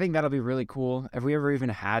I think that'll be really cool. Have we ever even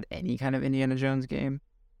had any kind of Indiana Jones game?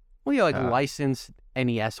 Well, yeah, like licensed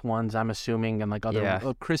NES ones, I'm assuming, and like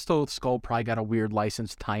other Crystal Skull probably got a weird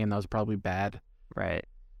license tie-in that was probably bad. Right.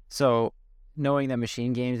 So knowing that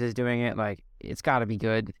Machine Games is doing it, like, it's got to be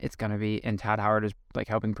good. It's gonna be, and Todd Howard is like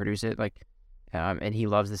helping produce it, like, and he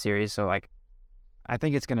loves the series, so like, I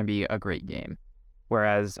think it's gonna be a great game.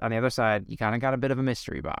 Whereas on the other side, you kind of got a bit of a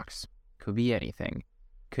mystery box. Could be anything.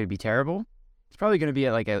 Could be terrible. It's probably gonna be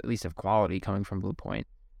at least of quality coming from Blue Point,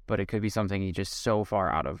 but it could be something you just so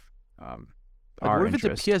far out of our interest.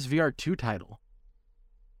 What if it's a PSVR 2 title?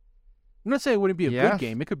 I'm not saying it wouldn't be a good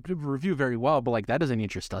game. It could review very well, but like that doesn't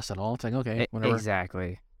interest us at all. It's like, okay, whatever.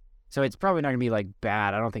 Exactly. So it's probably not gonna be like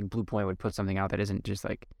bad. I don't think Blue Point would put something out that isn't just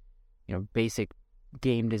like, basic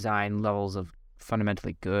game design levels of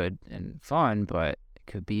fundamentally good and fun, but it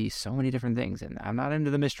could be so many different things. And I'm not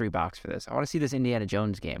into the mystery box for this. I want to see this Indiana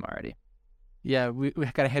Jones game already. Yeah, we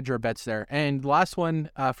got to hedge our bets there. And the last one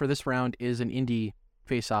for this round is an indie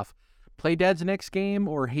face-off. Play Dad's next game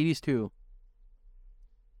or Hades 2?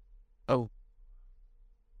 Oh.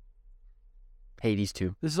 Hades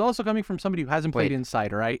 2. This is also coming from somebody who hasn't played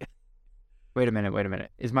Inside, right? Wait a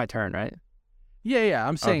minute. It's my turn, right? Yeah.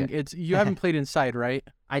 I'm saying you haven't played Inside, right?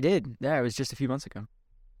 I did. Yeah, it was just a few months ago.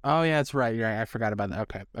 Oh, yeah, that's right. You're right. I forgot about that.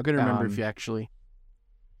 Okay. I couldn't remember if you actually...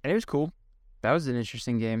 And it was cool. That was an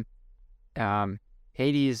interesting game.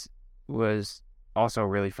 Hades was also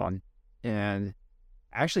really fun. And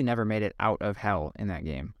I actually never made it out of hell in that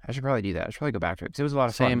game. I should probably do that. I should probably go back to it because it was a lot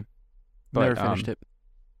of fun. But, never finished it.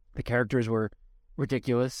 The characters were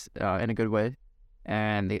ridiculous in a good way.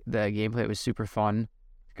 And the gameplay was super fun.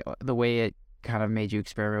 The way it kind of made you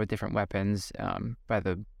experiment with different weapons by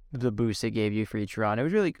the boost it gave you for each run. It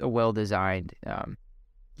was really a well-designed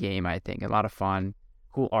game, I think. A lot of fun,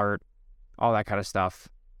 cool art, all that kind of stuff.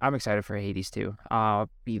 I'm excited for Hades 2. I'll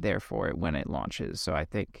be there for it when it launches. So I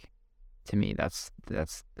think, to me, that's the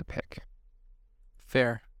pick.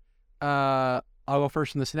 Fair. I'll go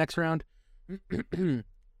first in this next round.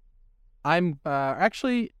 I'm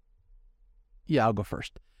actually... Yeah, I'll go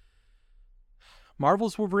first.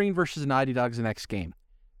 Marvel's Wolverine versus Naughty Dog's the next game.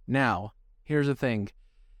 Now, here's the thing.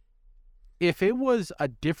 If it was a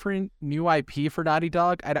different new IP for Naughty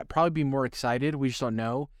Dog, I'd probably be more excited. We just don't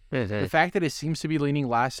know. The fact that it seems to be leaning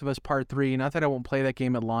Last of Us Part 3, not that I won't play that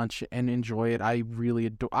game at launch and enjoy it. I really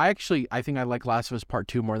adore... I think I like Last of Us Part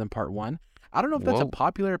 2 more than Part 1. I don't know if that's a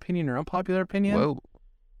popular opinion or unpopular opinion. Whoa.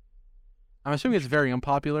 I'm assuming it's very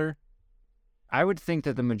unpopular. I would think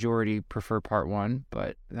that the majority prefer Part 1,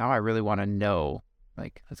 but now I really want to know.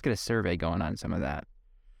 Like, let's get a survey going on some of that.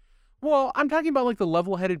 Well, I'm talking about, like, the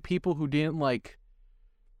level-headed people who didn't, like...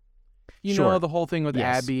 You know, the whole thing with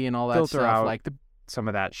Abby and all that Filter stuff. Out like some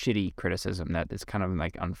of that shitty criticism that is kind of,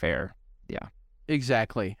 like, unfair. Yeah.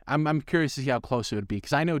 Exactly. I'm curious to see how close it would be,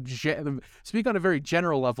 because I know, speak on a very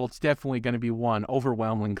general level, it's definitely going to be one,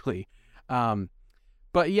 overwhelmingly.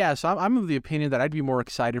 But yeah, so I'm of the opinion that I'd be more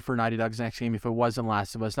excited for Naughty Dog's next game if it wasn't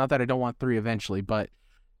Last of Us. Not that I don't want 3 eventually, but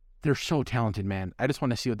they're so talented, man. I just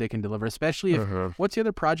want to see what they can deliver, especially if... What's the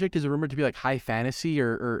other project? Is it rumored to be like high fantasy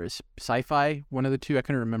or sci-fi? One of the two? I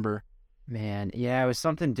couldn't remember. Man, yeah, it was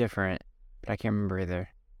something different, but I can't remember either.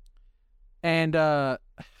 And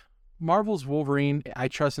Marvel's Wolverine, I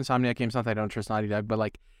trust Insomniac Games. Not that I don't trust Naughty Dog, but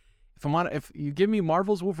like, if you give me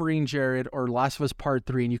Marvel's Wolverine, Jerrad, or Last of Us Part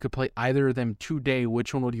 3, and you could play either of them today,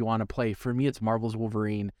 which one would you want to play? For me, it's Marvel's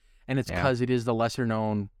Wolverine, and it's because it is the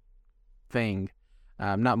lesser-known thing.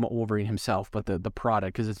 Not Wolverine himself, but the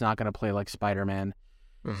product, because it's not going to play like Spider-Man.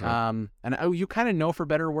 And you kind of know for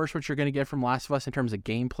better or worse what you're going to get from Last of Us in terms of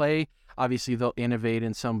gameplay. Obviously, they'll innovate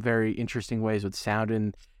in some very interesting ways with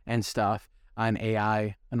sound and stuff, and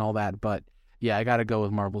AI and all that. But yeah, I got to go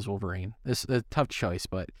with Marvel's Wolverine. It's a tough choice,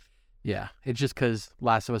 but yeah, it's just because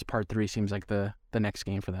Last of Us Part 3 seems like the next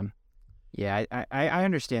game for them. Yeah, I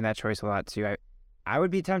understand that choice a lot too. I would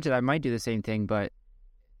be tempted. I might do the same thing, but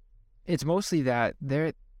it's mostly that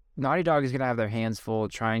Naughty Dog is going to have their hands full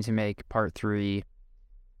trying to make Part 3,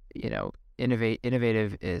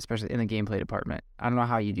 innovative, especially in the gameplay department. I don't know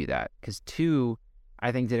how you do that, because 2,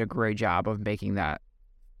 I think, did a great job of making that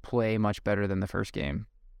play much better than the first game.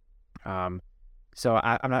 So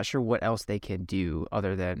I'm not sure what else they can do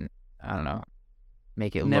other than, I don't know,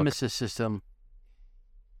 make it Nemesis system.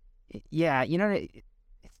 Yeah,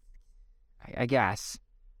 I guess.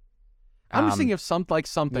 I'm just thinking of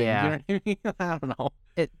something. Yeah. You know what I mean? I don't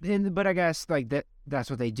know. But I guess like that's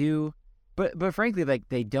what they do. But frankly, like,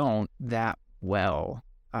 they don't that well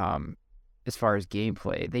as far as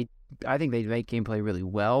gameplay. I think they make gameplay really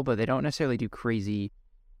well, but they don't necessarily do crazy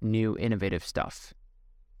new innovative stuff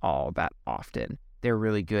all that often. They're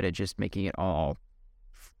really good at just making it all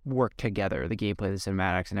work together, the gameplay, the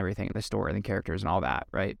cinematics, and everything, the story and the characters and all that,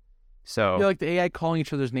 right? So like the AI calling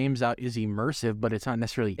each other's names out is immersive, but it's not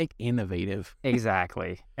necessarily innovative.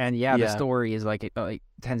 Exactly. And the story is like, it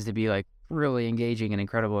tends to be like really engaging and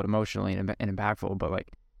incredible and emotionally and impactful, but like,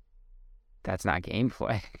 that's not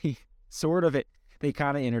gameplay. Sort of it. They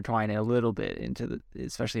kind of intertwine it a little bit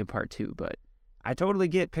especially in Part 2, but I totally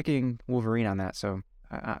get picking Wolverine on that. So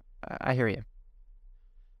I hear you.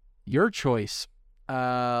 Your choice.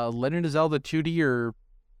 Legend of Zelda 2D or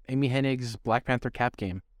Amy Hennig's Black Panther Cap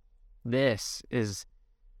game? This is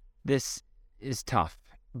tough,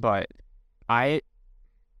 but they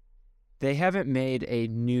haven't made a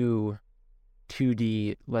new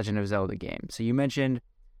 2D Legend of Zelda game. So you mentioned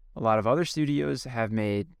a lot of other studios have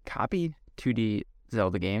made copy 2D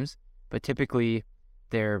Zelda games, but typically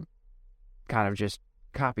they're kind of just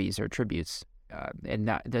copies or tributes, and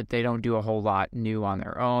not that they don't do a whole lot new on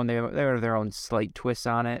their own. They have their own slight twists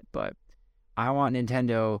on it, but I want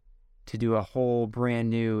Nintendo to do a whole brand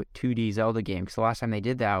new 2D Zelda game, because the last time they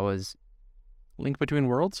did that was Link Between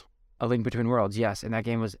Worlds. A Link Between Worlds, yes. And that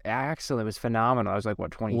game was excellent. It was phenomenal. I was like,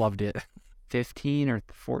 what, 20? Loved it. 15 or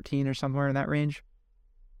 14 or somewhere in that range.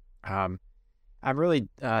 I'm really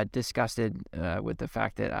disgusted with the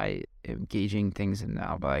fact that I am gauging things in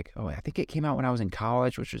now. But like, I think it came out when I was in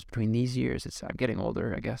college, which was between these years. I'm getting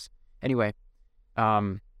older, I guess. Anyway,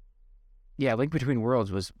 yeah, Link Between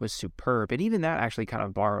Worlds was superb. And even that actually kind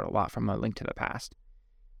of borrowed a lot from A Link to the Past.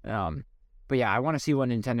 But yeah, I want to see what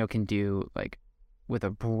Nintendo can do like with a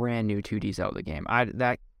brand new 2D Zelda game.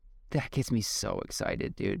 That gets me so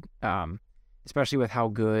excited, dude. Especially with how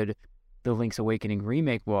good the Link's Awakening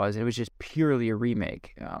remake was. It was just purely a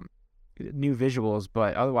remake. New visuals,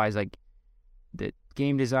 but otherwise, like, the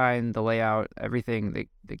game design, the layout, everything,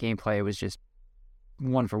 the gameplay was just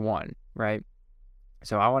one for one, right?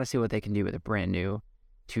 So I want to see what they can do with a brand new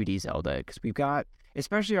 2D Zelda, because we've got,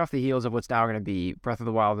 especially off the heels of what's now going to be Breath of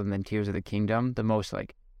the Wild and then Tears of the Kingdom, the most,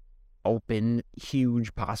 like, open,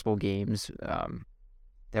 huge possible games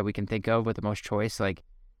that we can think of with the most choice. Like,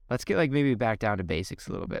 let's get, like, maybe back down to basics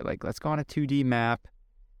a little bit. Like, let's go on a 2D map.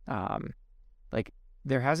 Like,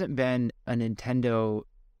 there hasn't been a Nintendo,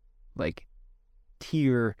 like,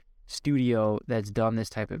 tier studio that's done this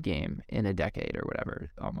type of game in a decade or whatever,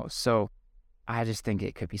 almost. So I just think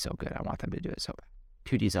it could be so good. I want them to do it so bad.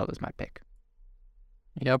 2D Zelda's my pick.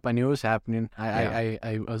 Yep, I knew it was happening.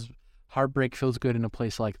 I was... Heartbreak feels good in a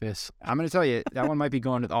place like this. I'm going to tell you, that one might be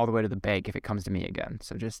going all the way to the bank if it comes to me again.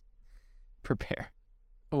 So just prepare.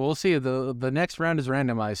 We'll see. The next round is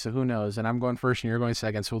randomized, so who knows? And I'm going first and you're going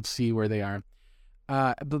second, so we'll see where they are.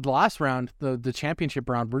 The last round, the championship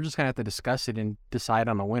round, we're just going to have to discuss it and decide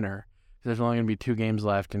on a winner. There's only going to be 2 games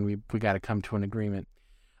left, and we got to come to an agreement.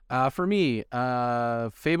 For me,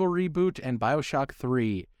 Fable Reboot and BioShock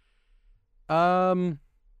 3.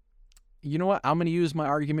 You know what? I'm going to use my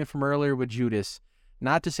argument from earlier with Judas.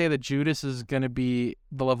 Not to say that Judas is going to be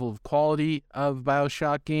the level of quality of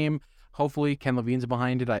BioShock game. Hopefully, Ken Levine's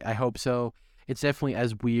behind it. I hope so. It's definitely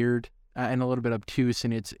as weird and a little bit obtuse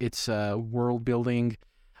in its world building.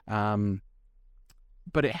 But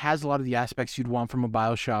it has a lot of the aspects you'd want from a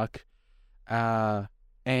BioShock. And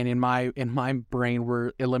in my brain,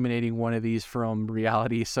 we're eliminating one of these from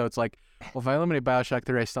reality. So it's like, well, if I eliminate BioShock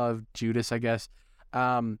 3, I still have Judas, I guess.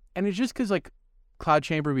 And it's just because, like, Cloud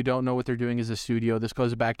Chamber, we don't know what they're doing as a studio. This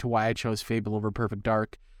goes back to why I chose Fable over Perfect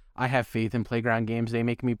Dark. I have faith in Playground Games. They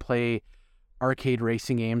make me play arcade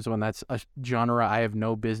racing games when that's a genre I have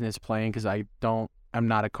no business playing because I'm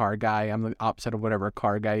not a car guy. I'm the opposite of whatever a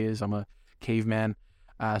car guy is. I'm a caveman.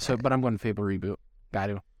 But I'm going Fable Reboot. Got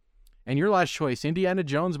to. And your last choice, Indiana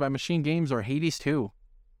Jones by Machine Games or Hades 2?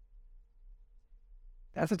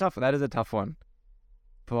 That is a tough one.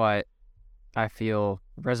 But I feel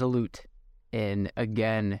resolute in,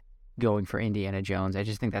 again, going for Indiana Jones. I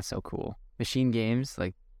just think that's so cool. Machine Games,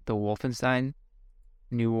 like the Wolfenstein,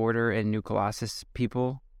 New Order, and New Colossus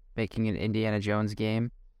people making an Indiana Jones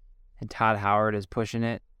game, and Todd Howard is pushing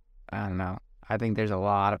it. I don't know. I think there's a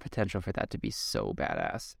lot of potential for that to be so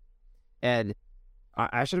badass. And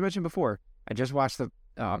I should have mentioned before, I just watched the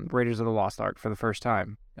Raiders of the Lost Ark for the first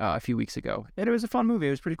time a few weeks ago, and it was a fun movie.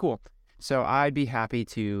 It was pretty cool. So I'd be happy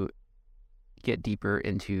to get deeper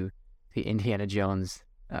into the Indiana Jones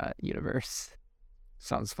universe.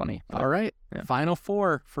 Sounds funny. All right. Yeah. Final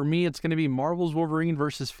 4. For me, it's going to be Marvel's Wolverine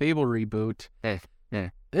versus Fable Reboot.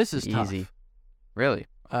 This is easy. Tough. Really?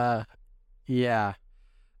 Yeah.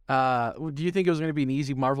 Do you think it was going to be an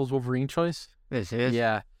easy Marvel's Wolverine choice? This is?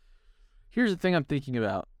 Yeah. Here's the thing I'm thinking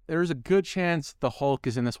about. There's a good chance the Hulk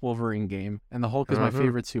is in this Wolverine game, and the Hulk is my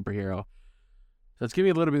favorite superhero. So it's giving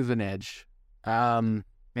me a little bit of an edge. Man,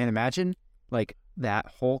 imagine like that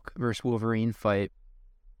Hulk versus Wolverine fight,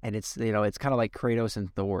 and it's it's kind of like Kratos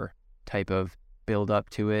and Thor type of build up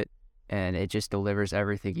to it, and it just delivers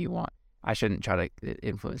everything you want. I shouldn't try to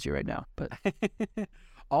influence you right now, but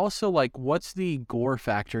also, like, what's the gore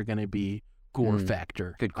factor going to be?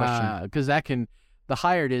 Factor. Good question. Because the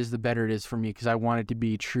higher it is, the better it is for me, because I want it to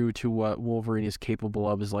be true to what Wolverine is capable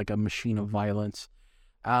of, is like a machine of violence.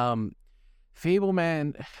 Fable,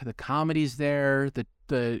 man, the comedy's there,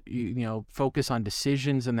 the focus on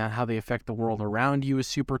decisions and how they affect the world around you is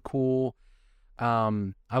super cool.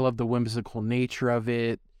 I love the whimsical nature of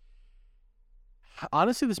it.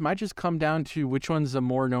 Honestly, this might just come down to which one's a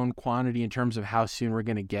more known quantity in terms of how soon we're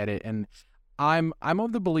going to get it. And I'm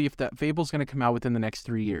of the belief that Fable's going to come out within the next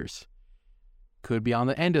 3 years. Could be on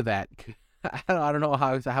the end of that. I don't know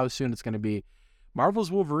how soon it's going to be.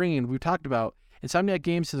 Marvel's Wolverine, we've talked about. Insomniac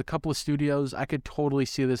Games has a couple of studios. I could totally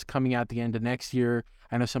see this coming out the end of next year.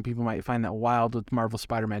 I know some people might find that wild with Marvel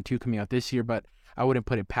Spider-Man 2 coming out this year, but I wouldn't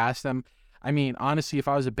put it past them. I mean, honestly, if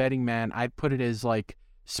I was a betting man, I'd put it as like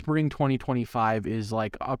spring 2025 is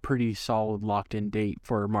like a pretty solid locked in date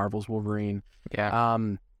for Marvel's Wolverine. Yeah.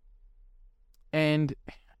 And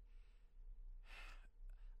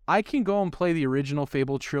I can go and play the original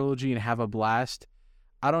Fable trilogy and have a blast.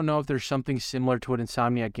 I don't know if there's something similar to what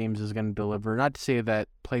Insomniac Games is going to deliver. Not to say that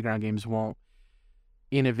Playground Games won't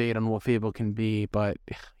innovate on what Fable can be, but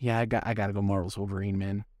yeah, I got to go Marvel's Wolverine,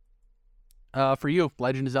 man. For you,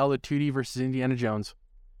 Legend of Zelda 2D versus Indiana Jones.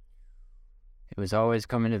 It was always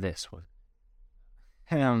coming to this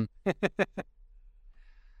one.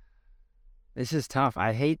 This is tough.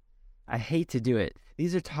 I hate to do it.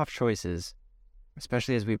 These are tough choices,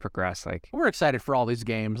 especially as we progress. Like, we're excited for all these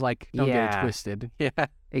games. Like, don't get it twisted. Yeah,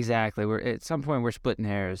 exactly. At some point we're splitting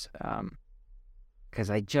hairs. Because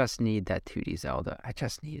I just need that 2D Zelda. I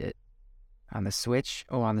just need it on the Switch.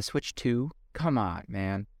 Oh, on the Switch 2. Come on,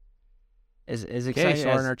 man. As excited. Okay, so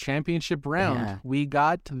in our championship round, we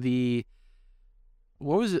got the.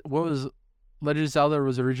 What was it? What was Legend of Zelda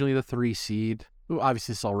was originally the 3 seed. Ooh,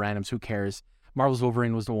 obviously, it's all randoms. Who cares? Marvel's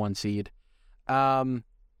Wolverine was the 1 seed.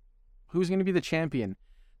 Who's going to be the champion?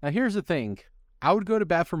 Now, here's the thing. I would go to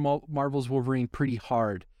bat for Marvel's Wolverine pretty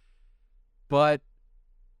hard. But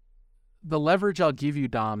the leverage I'll give you,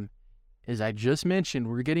 Dom, is I just mentioned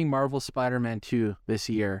we're getting Marvel Spider-Man 2 this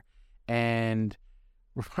year. And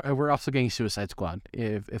we're also getting Suicide Squad,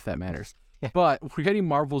 if that matters. Yeah. But we're getting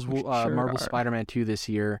Marvel Spider-Man 2 this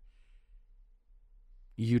year.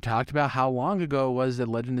 You talked about how long ago it was that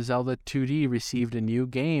Legend of Zelda 2D received a new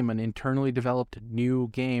game, an internally developed new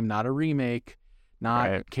game, not a remake,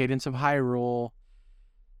 not Cadence of Hyrule.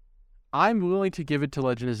 I'm willing to give it to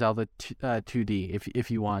Legend of Zelda 2D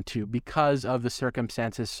if you want to, because of the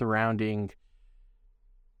circumstances surrounding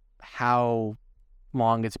how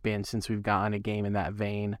long it's been since we've gotten a game in that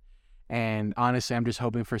vein. And honestly, I'm just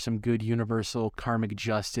hoping for some good universal karmic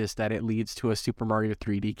justice that it leads to a Super Mario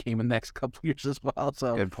 3D game in the next couple of years as well.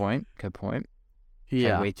 So good point.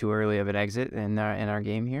 Yeah, way too early of an exit in our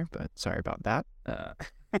game here, but sorry about that.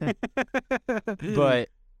 But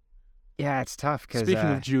yeah, it's tough because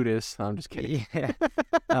speaking of Judas, I'm just kidding. Yeah.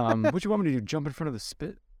 What you want me to do? Jump in front of the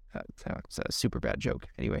spit? It's a super bad joke.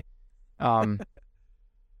 Anyway, yeah,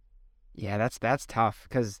 that's tough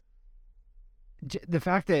because the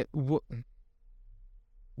fact that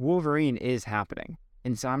Wolverine is happening,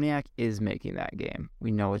 Insomniac is making that game. We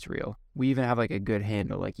know it's real. We even have like a good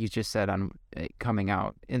handle, like you just said, on it coming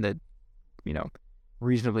out in the,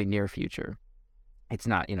 reasonably near future. It's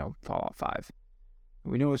not, Fallout 5.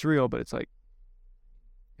 We know it's real, but it's like,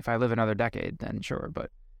 if I live another decade, then sure. But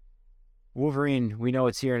Wolverine, we know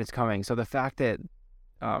it's here and it's coming. So the fact that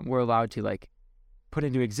we're allowed to like put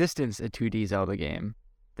into existence a 2D Zelda game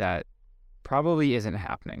that probably isn't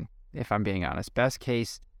happening, if I'm being honest. Best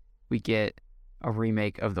case, we get a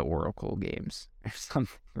remake of the Oracle games or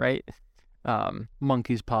something, right?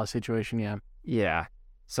 Monkey's Paw situation, yeah. Yeah.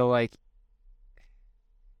 So like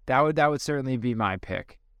that would certainly be my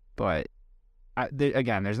pick, but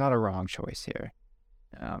again, there's not a wrong choice here.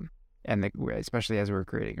 And especially as we're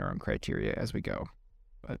creating our own criteria as we go.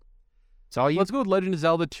 But it's all you. Let's go with Legend of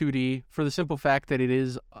Zelda 2D for the simple fact that it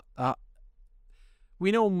is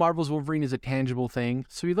we know Marvel's Wolverine is a tangible thing,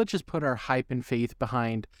 so let's just put our hype and faith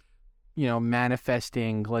behind,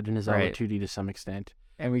 manifesting Legend of Zelda 2D to some extent.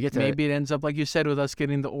 And we get to... Maybe it ends up, like you said, with us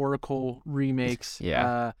getting the Oracle remakes.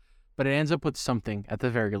 Yeah. But it ends up with something, at the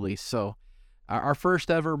very least. So, our first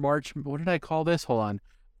ever March... What did I call this? Hold on.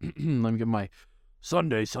 Let me get my...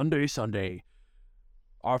 Sunday.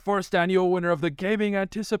 Our first annual winner of the Gaming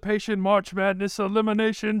Anticipation March Madness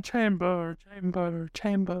Elimination Chamber. Legend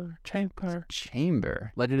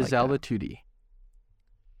of Zelda 2D.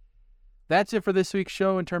 That's it for this week's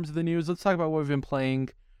show in terms of the news. Let's talk about what we've been playing.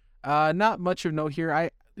 Not much of note here.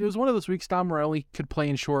 It was one of those weeks, Dom, where I only could play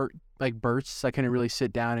in short bursts. I couldn't really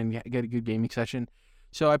sit down and get a good gaming session.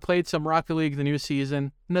 So I played some Rocket League, the new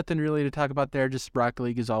season. Nothing really to talk about there. Just Rocket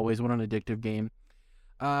League, as always, what an addictive game.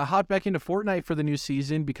 Hopped back into Fortnite for the new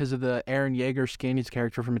season because of the Eren Yeager skin, his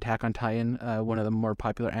character from Attack on Titan, one of the more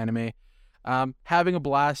popular anime. Having a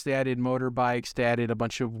blast. They added motorbikes. They added a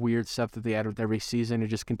bunch of weird stuff that they add with every season. It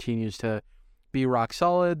just continues to be rock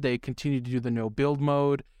solid. They continue to do the no build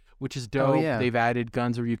mode, which is dope. Oh, yeah. They've added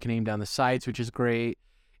guns where you can aim down the sights, which is great.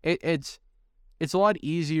 It's a lot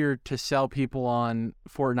easier to sell people on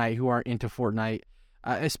Fortnite who aren't into Fortnite.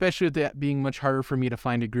 Especially with that being much harder for me to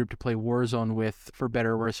find a group to play Warzone with, for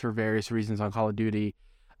better or worse, for various reasons on Call of Duty.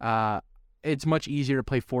 It's much easier to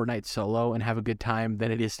play Fortnite solo and have a good time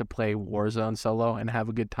than it is to play Warzone solo and have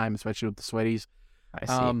a good time, especially with the sweaties. I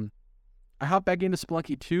see. I hopped back into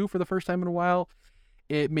Spelunky 2 for the first time in a while.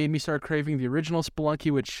 It made me start craving the original Spelunky,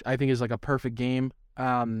 which I think is like a perfect game.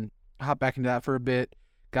 Hop back into that for a bit.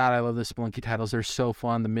 God, I love the Spelunky titles. They're so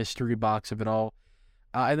fun. The mystery box of it all.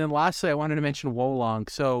 And then lastly, I wanted to mention Wolong.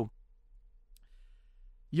 So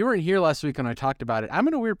you weren't here last week when I talked about it. I'm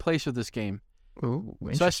in a weird place with this game. Ooh,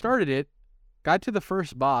 so I started it, got to the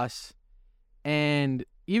first boss, and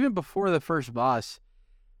even before the first boss,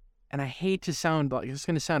 and I hate to sound like it's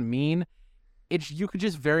going to sound mean, you could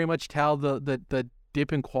just very much tell the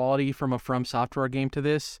dip in quality from a From Software game to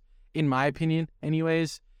this, in my opinion,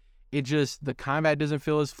 anyways. The combat doesn't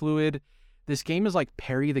feel as fluid. This game is like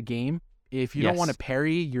parry the game. If you don't want to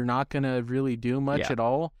parry, you're not going to really do much at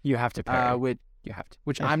all. You have to parry.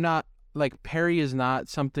 Which I'm not, like, parry is not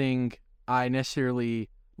something I necessarily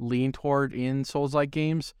lean toward in Souls-like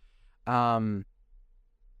games. I'm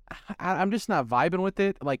just not vibing with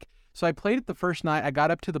it. Like, so I played it the first night. I got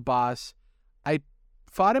up to the boss. I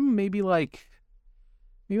fought him maybe like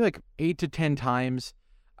 8 to 10 times.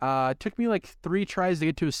 It took me like 3 tries to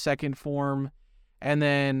get to his second form. And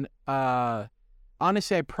then,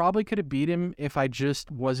 honestly, I probably could have beat him if I just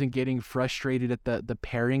wasn't getting frustrated at the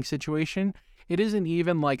parrying situation. It isn't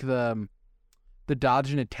even like the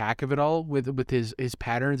dodge and attack of it all with his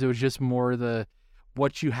patterns. It was just more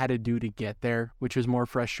what you had to do to get there, which was more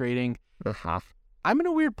frustrating. I'm in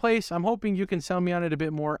a weird place. I'm hoping you can sell me on it a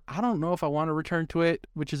bit more. I don't know if I want to return to it,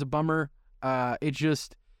 which is a bummer. I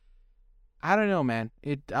don't know, man.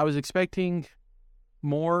 I was expecting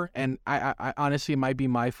more, and I honestly, it might be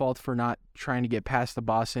my fault for not trying to get past the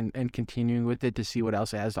boss and continuing with it to see what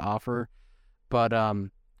else it has to offer. But I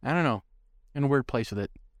don't know. In a weird place with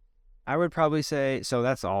it. I would probably say, so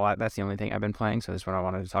that's the only thing I've been playing, so that's what I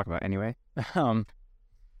wanted to talk about anyway.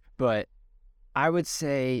 But I would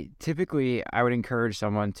say, typically, I would encourage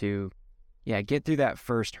someone to, get through that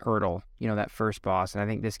first hurdle, that first boss. And I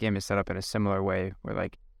think this game is set up in a similar way, where,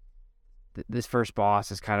 like, this first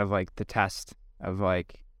boss is kind of like the test of,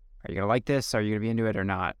 like, are you going to like this? Are you going to be into it or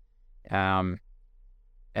not? And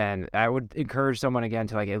I would encourage someone, again,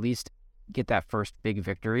 to, like, at least get that first big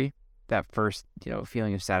victory, that first,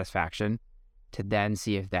 feeling of satisfaction, to then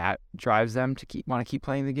see if that drives them to want to keep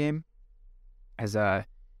playing the game. As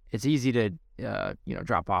it's easy to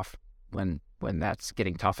drop off when that's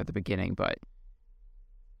getting tough at the beginning. But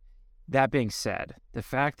that being said, the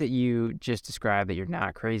fact that you just described that you're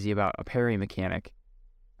not crazy about a parry mechanic,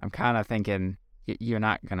 I'm kind of thinking you're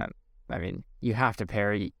not gonna. I mean, you have to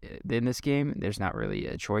parry in this game. There's not really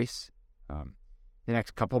a choice. The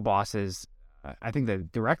next couple bosses, I think the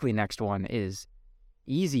directly next one is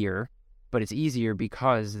easier, but it's easier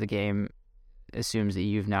because the game assumes that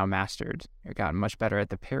you've now mastered or gotten much better at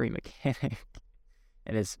the parry mechanic,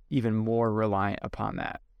 and is even more reliant upon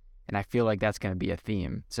that. And I feel like that's going to be a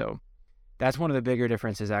theme. So that's one of the bigger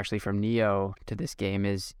differences actually from Neo to this game.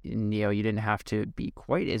 Is in Neo you didn't have to be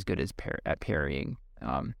quite as good as at parrying,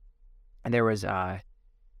 and there was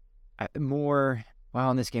more. Well,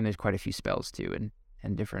 in this game there's quite a few spells too,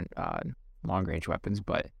 and different long-range weapons.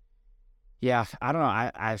 But yeah, I don't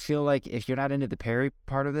know. I feel like if you're not into the parry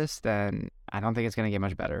part of this, then I don't think it's going to get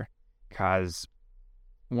much better. Because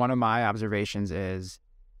one of my observations is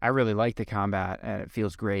I really like the combat, and it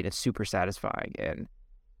feels great. It's super satisfying. And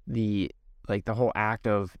the whole act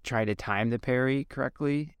of trying to time the parry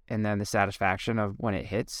correctly, and then the satisfaction of when it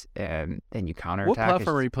hits, and then you counterattack. What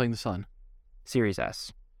platform are you playing this on? Series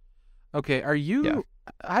S. Okay, how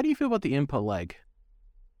do you feel about the input lag?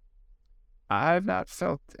 I've not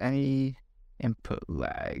felt any input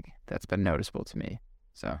lag that's been noticeable to me.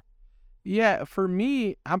 So, yeah, for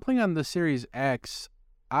me, I'm playing on the Series X.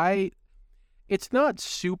 It's not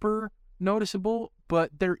super noticeable,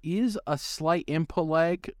 but there is a slight input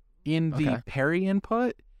lag in the parry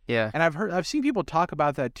input. Yeah, and I've seen people talk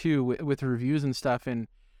about that too with reviews and stuff, and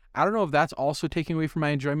I don't know if that's also taking away from my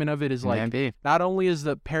enjoyment of it. Is like, maybe. Not only is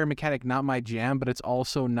the parry mechanic not my jam, but it's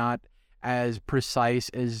also not as precise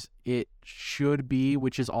as it should be,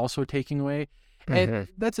 which is also taking away. And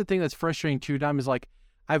that's the thing that's frustrating too, Dom, is like,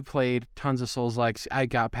 I've played tons of Souls-likes. I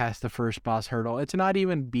got past the first boss hurdle. It's not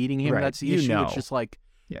even beating him. Right. That's the issue. It's just like,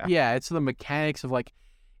 it's the mechanics of like,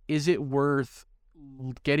 is it worth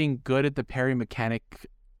getting good at the parry mechanic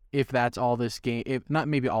if that's all this game? If not,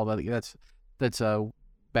 maybe all that. That's a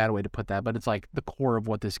bad way to put that, but it's like the core of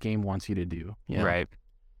what this game wants you to do. Right.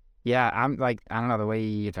 Yeah, I'm like, I don't know, the way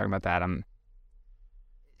you're talking about that, and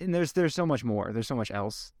there's so much more. There's so much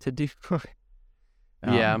else to do.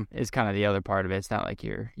 It's kind of the other part of it. It's not like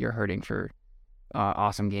you're hurting for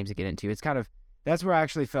awesome games to get into. It's kind of, that's where I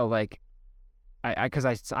actually felt like, because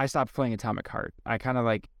I stopped playing Atomic Heart. I kind of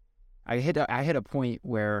like, I hit a point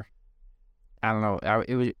where, I don't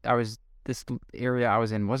know, this area I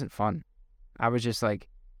was in wasn't fun. I was just like,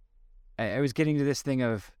 I was getting to this thing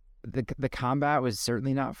of the combat was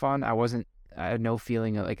certainly not fun. I had no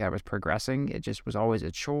feeling like I was progressing. It just was always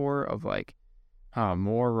a chore of like, oh,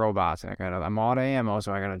 more robots, and I'm out of ammo,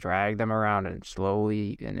 so I gotta drag them around and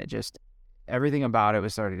slowly, and it just, everything about it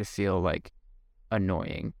was starting to feel like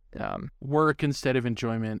annoying. Work instead of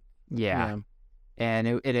enjoyment. Yeah.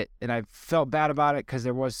 And and I felt bad about it because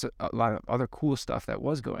there was a lot of other cool stuff that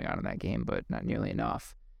was going on in that game, but not nearly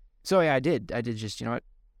enough. So yeah, I did just, you know what,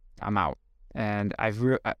 I'm out. And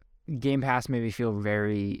Game Pass made me feel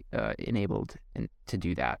very enabled to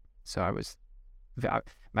do that. So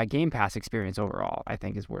my Game Pass experience overall, I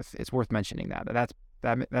think, it's worth mentioning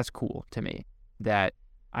that's cool to me. That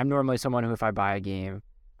I'm normally someone who, if I buy a game,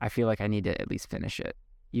 I feel like I need to at least finish it,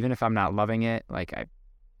 even if I'm not loving it. Like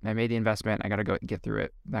I made the investment, I gotta go get through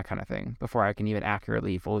it, that kind of thing, before I can even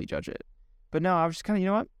accurately fully judge it. But no, I was just kind of, you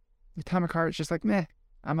know what, Atomic Heart is just like, meh,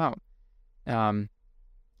 I'm out. And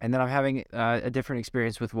then I'm having a different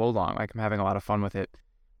experience with Wolong. Like, I'm having a lot of fun with it.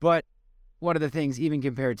 But one of the things, even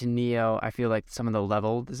compared to Neo, I feel like some of the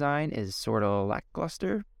level design is sort of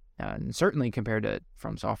lackluster. And certainly compared to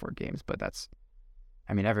From Software games. But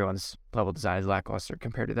everyone's level design is lackluster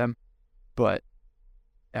compared to them. But,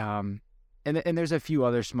 and there's a few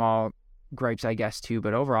other small gripes, I guess, too.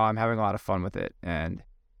 But overall, I'm having a lot of fun with it. And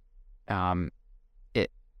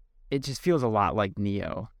it just feels a lot like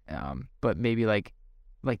Neo. But maybe like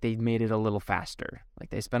they made it a little faster.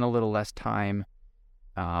 Like they spent a little less time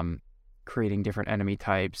creating different enemy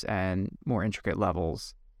types and more intricate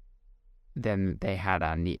levels than they had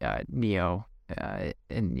on Neo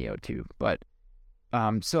and Neo 2. But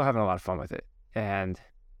still having a lot of fun with it. And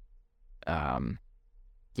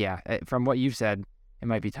from what you've said, it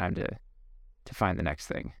might be time to find the next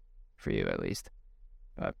thing for you, at least.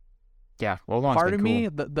 But yeah, part of cool. me,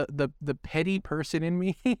 the petty person in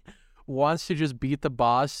me wants to just beat the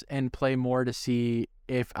boss and play more to see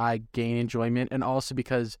if I gain enjoyment, and also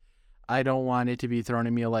because I don't want it to be thrown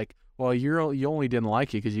at me like, well, you only didn't like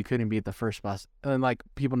it because you couldn't beat the first boss, and like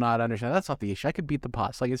people not understand that's not the issue. I could beat the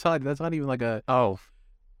boss. Like it's not, that's not even like a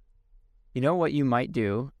You know what you might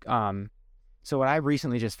do? So what I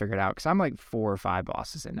recently just figured out, because I'm like 4 or 5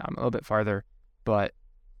 bosses in now, I'm a little bit farther, but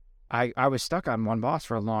I was stuck on one boss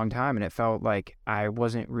for a long time, and it felt like I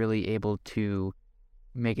wasn't really able to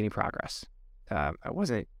make any progress. I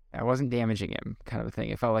wasn't damaging him, kind of a thing.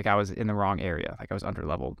 It felt like I was in the wrong area, like I was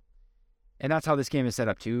underleveled. And that's how this game is set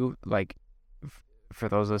up too. Like for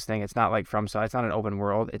those listening, it's not like it's not an open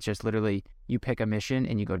world. It's just literally you pick a mission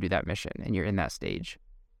and you go do that mission, and you're in that stage.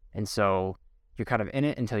 And so you're kind of in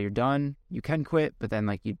it until you're done. You can quit, but then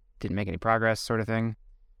like you didn't make any progress, sort of thing.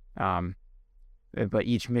 But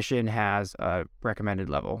each mission has a recommended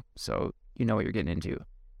level, so you know what you're getting into.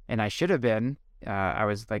 And I should have been, I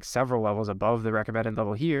was like several levels above the recommended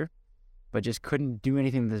level here, but just couldn't do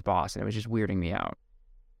anything to this boss, and it was just weirding me out.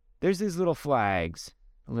 There's these little flags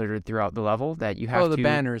littered throughout the level that you have to... Oh, the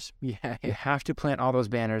banners. Yeah. You have to plant all those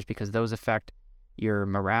banners because those affect your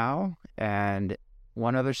morale and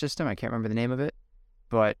one other system. I can't remember the name of it,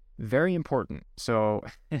 but very important. So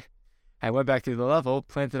I went back through the level,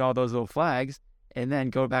 planted all those little flags, and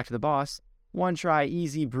then go back to the boss. One try,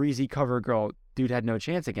 easy breezy cover girl. Dude had no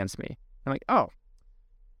chance against me. I'm like, oh,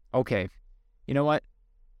 okay. You know what?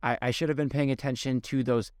 I should have been paying attention to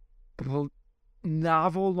those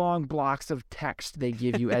novel-long blocks of text they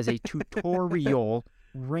give you as a tutorial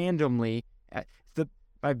randomly.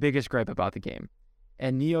 My biggest gripe about the game.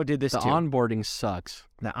 And Neo did this too. The onboarding sucks.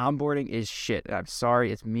 The onboarding is shit. I'm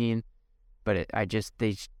sorry, it's mean, but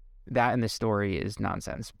that and the story is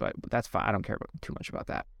nonsense. But that's fine. I don't care too much about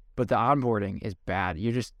that. But the onboarding is bad.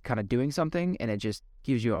 You're just kind of doing something, and it just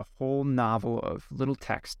gives you a whole novel of little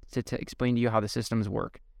text to explain to you how the systems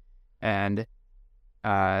work. And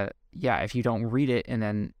if you don't read it and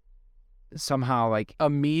then somehow like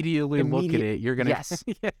immediately look at it, you're gonna yes,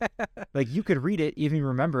 like you could read it, even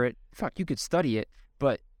remember it. Fuck, you could study it,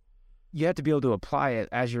 but you have to be able to apply it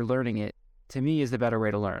as you're learning it. To me, is the better way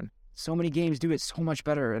to learn. So many games do it so much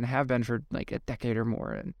better and have been for like a decade or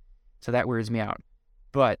more, and so that weirds me out.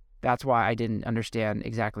 But that's why I didn't understand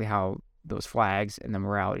exactly how those flags and the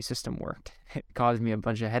morality system worked. It caused me a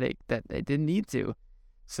bunch of headache that it didn't need to.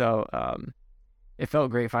 So it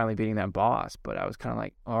felt great finally beating that boss, but I was kind of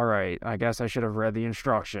like, all right, I guess I should have read the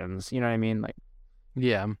instructions. You know what I mean? Like,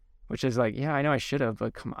 yeah. Which is like, yeah, I know I should have,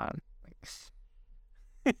 but come on.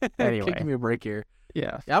 Anyway. Give me a break here.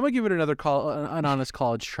 Yeah. I'm going to give it an honest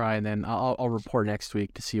college try, and then I'll report next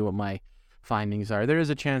week to see what my findings are. There is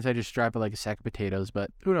a chance I just drop it like a sack of potatoes,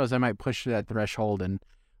 but who knows? I might push that threshold, and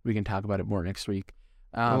we can talk about it more next week.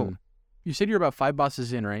 You said you're about 5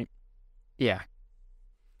 bosses in, right? Yeah.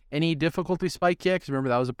 any difficulty spike yet? Because remember,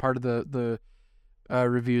 that was a part of the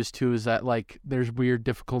reviews too, is that like there's weird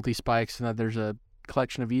difficulty spikes and that there's a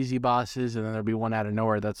collection of easy bosses and then there'll be one out of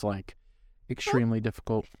nowhere that's like extremely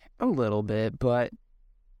difficult. A little bit, but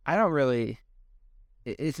I don't really...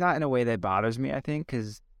 It's not in a way that bothers me, I think,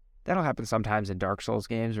 because that'll happen sometimes in Dark Souls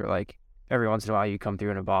games where, like, every once in a while you come through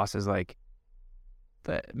and a boss is like...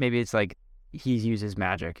 Maybe it's like he uses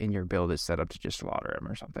magic and your build is set up to just slaughter him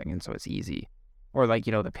or something, and so it's easy. Or, like,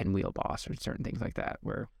 you know, the pinwheel boss or certain things like that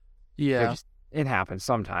where... Yeah. It happens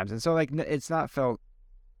sometimes. And so, like, it's not felt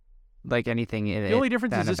like anything in it. The only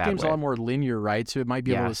difference is this game's a lot more linear, right? So it might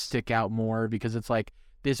be able to stick out more because it's like,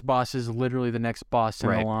 this boss is literally the next boss in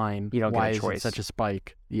the line. You don't Why get a choice. Is it such a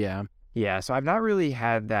spike? Yeah. Yeah, so I've not really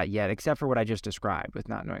had that yet, except for what I just described with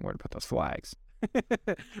not knowing where to put those flags.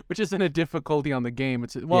 Which isn't a difficulty on the game.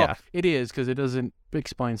 It is because it doesn't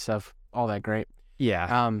explain stuff all that great.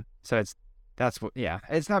 Yeah. So it's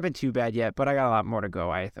not been too bad yet, but I got a lot more to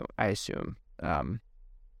go, I assume.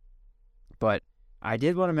 But I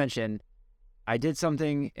did want to mention, I did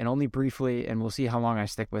something, and only briefly, and we'll see how long I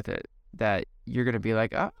stick with it, that you're going to be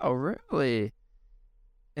like, oh, really?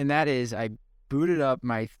 And that is, I booted up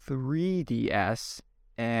my 3DS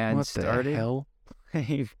and started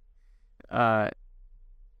playing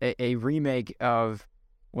a remake of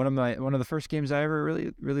one of the first games I ever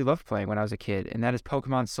really, really loved playing when I was a kid, and that is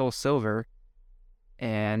Pokemon Soul Silver.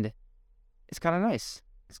 And it's kind of nice.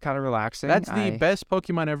 It's kind of relaxing. That's the best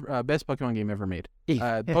Pokemon game ever made.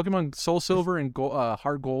 Pokemon Soul Silver and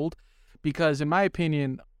Heart Gold, because in my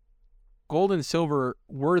opinion, Gold and Silver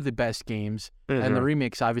were the best games, and the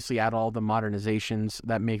remakes obviously add all the modernizations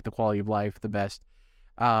that make the quality of life the best.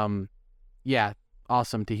 Yeah,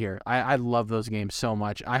 awesome to hear. I love those games so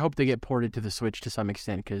much. I hope they get ported to the Switch to some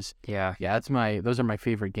extent, because those are my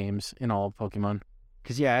favorite games in all of Pokemon.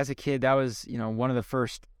 Because as a kid, that was one of the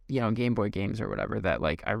first Game Boy games or whatever that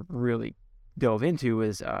like I really dove into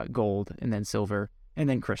was Gold, and then Silver, and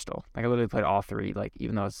then Crystal. Like I literally played all three, like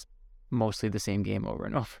even though it's mostly the same game over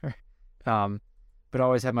and over. But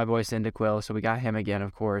always had my boy Cyndaquil, so we got him again,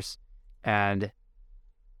 of course. And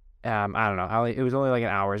I don't know, it was only like an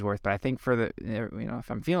hour's worth, but I think for the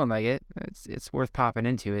if I'm feeling like it, it's worth popping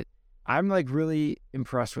into it. I'm like really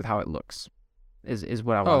impressed with how it looks. Is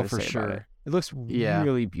what I wanted to say about it. It looks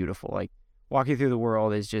really beautiful. Like walking through the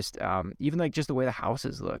world is just even like just the way the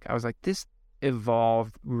houses look. I was like, this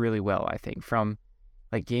evolved really well, I think, from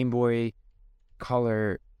like Game Boy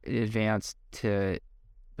Color Advance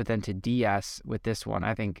but then to DS with this one.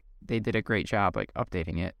 I think they did a great job like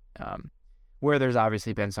updating it. Where there's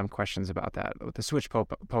obviously been some questions about that with the Switch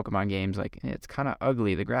Pokemon games, like it's kind of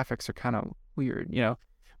ugly. The graphics are kind of weird,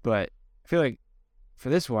 But I feel like for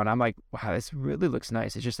this one, I'm like, wow, this really looks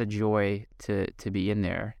nice. It's just a joy to be in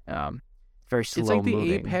there. Very slow. It's like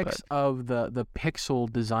the apex of the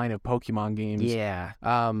pixel design of Pokemon games. Yeah.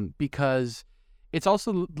 Because it's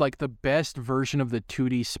also like the best version of the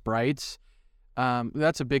 2D sprites.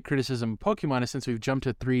 That's a big criticism of Pokemon, is since we've jumped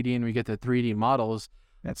to 3D and we get the 3D models.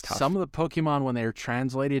 That's tough. Some of the Pokemon, when they're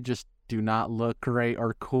translated, just do not look great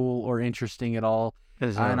or cool or interesting at all.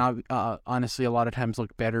 And honestly, a lot of times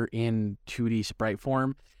look better in 2D sprite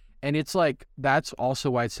form. And it's like, that's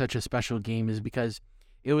also why it's such a special game, is because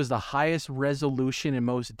it was the highest resolution and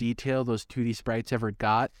most detail those 2D sprites ever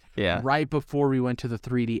got. Yeah. Right before we went to the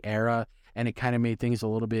 3D era, and it kind of made things a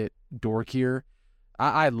little bit dorkier.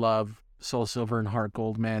 I love Soul Silver and Heart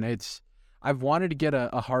Gold, man. I've wanted to get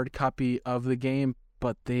a hard copy of the game,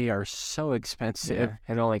 but they are so expensive.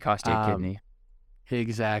 Yeah, it only cost you a kidney.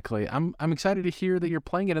 Exactly. I'm excited to hear that you're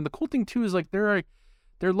playing it. And the cool thing too is like they're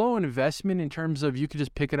low investment in terms of you could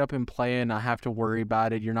just pick it up and play it and not have to worry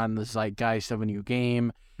about it. You're not in the zeitgeist of a new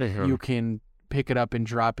game. You can pick it up and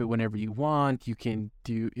drop it whenever you want. You can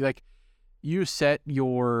you set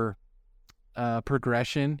your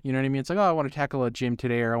progression. You know what I mean? It's like, oh, I want to tackle a gym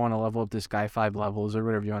today, or I want to level up this guy 5 levels, or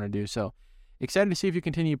whatever you want to do. So excited to see if you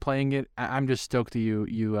continue playing it. I'm just stoked that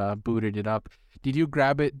you booted it up. Did you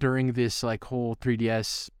grab it during this like whole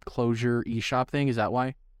 3DS closure eShop thing? Is that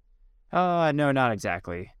why? No, not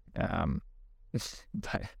exactly.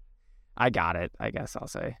 But I got it, I guess I'll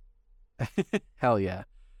say. Hell yeah.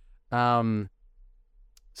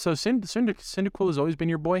 So Cyndaquil has always been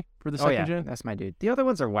your boy for the second gen? That's my dude. The other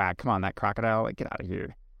ones are whack. Come on, that crocodile, like, get out of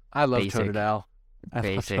here. I love Totodile. I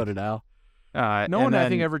love Totodile. No one, I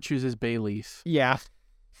think, ever chooses Bayleaf. Yeah.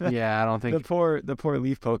 Yeah, I don't think... The poor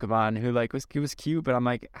leaf Pokemon who, like, was cute, but I'm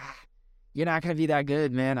like, you're not going to be that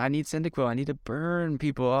good, man. I need Cyndaquil. I need to burn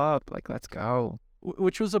people up. Like, let's go.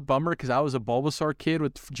 which was a bummer because I was a Bulbasaur kid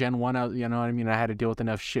with Gen 1. You know what I mean? I had to deal with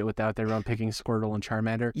enough shit without everyone picking Squirtle and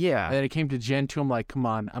Charmander. Yeah. And then it came to Gen 2. I'm like, come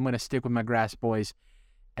on, I'm going to stick with my grass boys.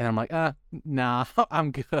 And I'm like, nah,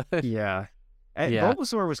 I'm good. Yeah. And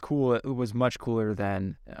Bulbasaur was cool. It was much cooler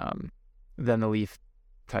than the Leaf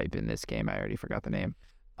type in this game. I already forgot the name.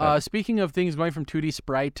 Speaking of things going from 2D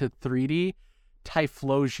sprite to 3D,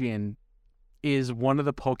 Typhlosion is one of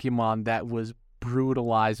the Pokemon that was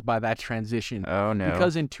brutalized by that transition. Oh, no.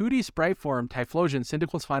 Because in 2D sprite form, Typhlosion,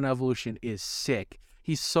 Cyndaquil's final evolution, is sick.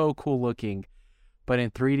 He's so cool looking. But in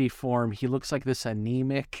 3D form, he looks like this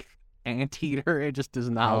anemic anteater. It just does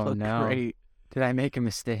not look great. Did I make a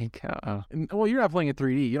mistake? Uh-oh. Well, you're not playing in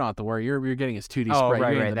 3D. You don't have to worry. You're getting his 2D sprite.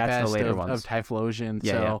 Right, you're right. That's the later ones. Of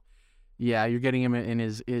Typhlosion. Yeah, you're getting him in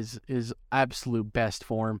his absolute best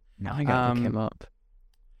form. Now I gotta look him up.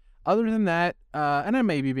 Other than that, and I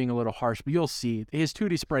may be being a little harsh, but you'll see his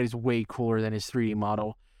 2D sprite is way cooler than his 3D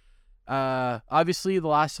model. Obviously, The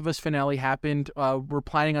Last of Us finale happened. We're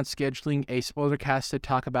planning on scheduling a spoiler cast to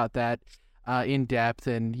talk about that in depth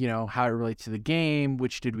and, you know, how it relates to the game,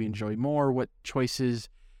 which did we enjoy more, what choices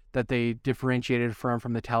that they differentiated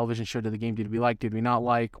from the television show to the game did we like, did we not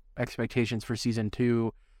like, expectations for Season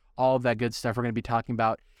 2, all of that good stuff we're going to be talking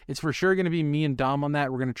about. It's for sure going to be me and Dom on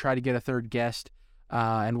that. We're going to try to get a third guest.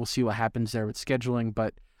 And we'll see what happens there with scheduling,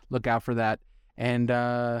 but look out for that. And,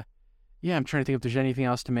 I'm trying to think if there's anything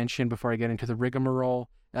else to mention before I get into the rigmarole.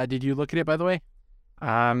 Did you look at it, by the way?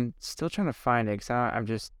 Still trying to find it, because I'm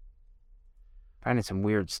just finding some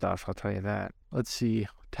weird stuff, I'll tell you that. Let's see.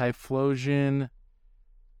 Typhlosion.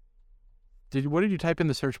 What did you type in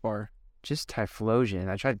the search bar? Just Typhlosion.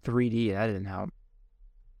 I tried 3D. That didn't help.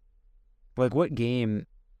 Like, what game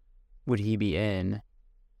would he be in?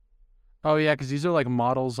 Oh, yeah, because these are, like,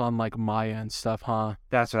 models on, like, Maya and stuff, huh?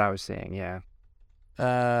 That's what I was saying, yeah.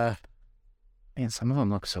 Man, some of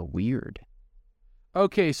them look so weird.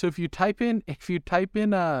 Okay, so if you type in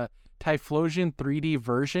Typhlosion 3D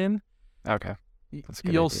version, okay,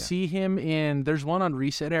 you'll see him in, there's one on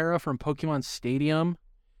Reset Era from Pokemon Stadium.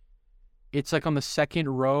 It's, like, on the second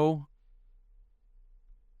row.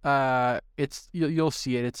 You'll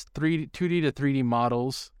see it. It's 2D to 3D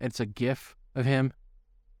models. It's a GIF of him.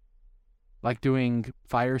 Like doing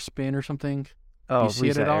fire spin or something. Oh, you see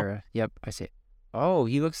it at all? Era. Yep, I see it. Oh,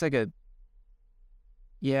 he looks like a...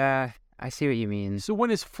 Yeah, I see what you mean. So when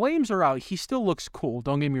his flames are out, he still looks cool,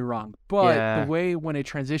 don't get me wrong. But the way when it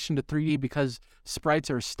transitioned to 3D, because sprites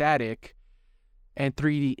are static and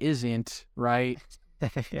 3D isn't, right?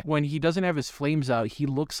 Yeah. When he doesn't have his flames out, he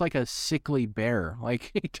looks like a sickly bear. Like,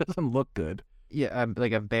 he doesn't look good. Yeah,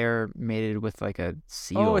 like a bear mated with like a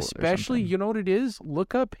seal. Oh, especially, you know what it is?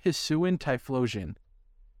 Look up Hisuian Typhlosion.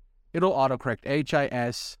 It'll autocorrect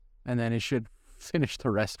HIS, and then it should finish the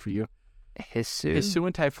rest for you.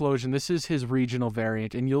 Hisuian Typhlosion. This is his regional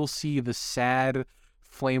variant, and you'll see the sad,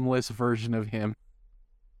 flameless version of him.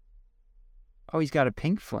 Oh, he's got a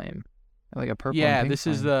pink flame. Like a purple. Yeah, and pink this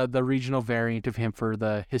flame. is the regional variant of him for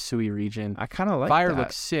the Hisui region. I kind of like Fire that.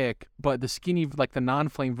 looks sick, but the skinny, like the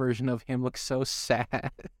non-flame version of him looks so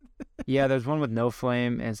sad. Yeah, there's one with no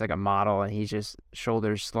flame, and it's like a model, and he's just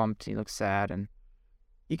shoulders slumped. He looks sad, and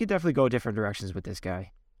you could definitely go different directions with this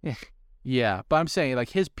guy. Yeah. Yeah, but I'm saying,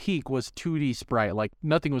 like, his peak was 2D sprite. Like,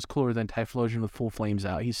 nothing was cooler than Typhlosion with full flames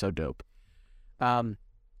out. He's so dope.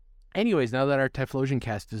 Anyways, now that our Typhlosion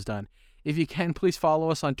cast is done, if you can, please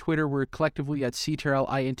follow us on Twitter. We're collectively at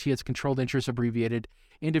CTRLINT. It's Controlled Interest abbreviated.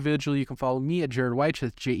 Individually, you can follow me at Jerrad Wyche.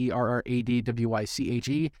 That's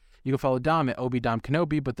JERRADWYCHE. You can follow Dom at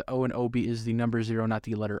OBDomKenobi, but the O in OB is the number 0, not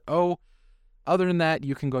the letter O. Other than that,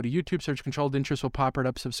 you can go to YouTube, search Controlled Interest. We'll pop it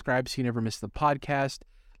up, subscribe so you never miss the podcast.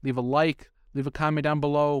 Leave a like, leave a comment down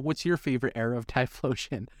below. What's your favorite era of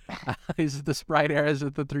Typhlosion? Is it the Sprite era? Is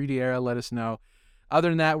it the 3D era? Let us know. Other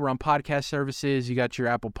than that, we're on podcast services. You got your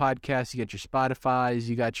Apple Podcasts, you got your Spotifys,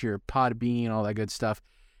 you got your Podbean, all that good stuff.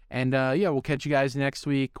 And we'll catch you guys next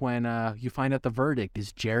week when you find out the verdict.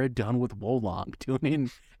 Is Jerrad done with Wolong? Tune in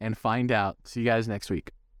and find out. See you guys next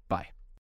week. Bye.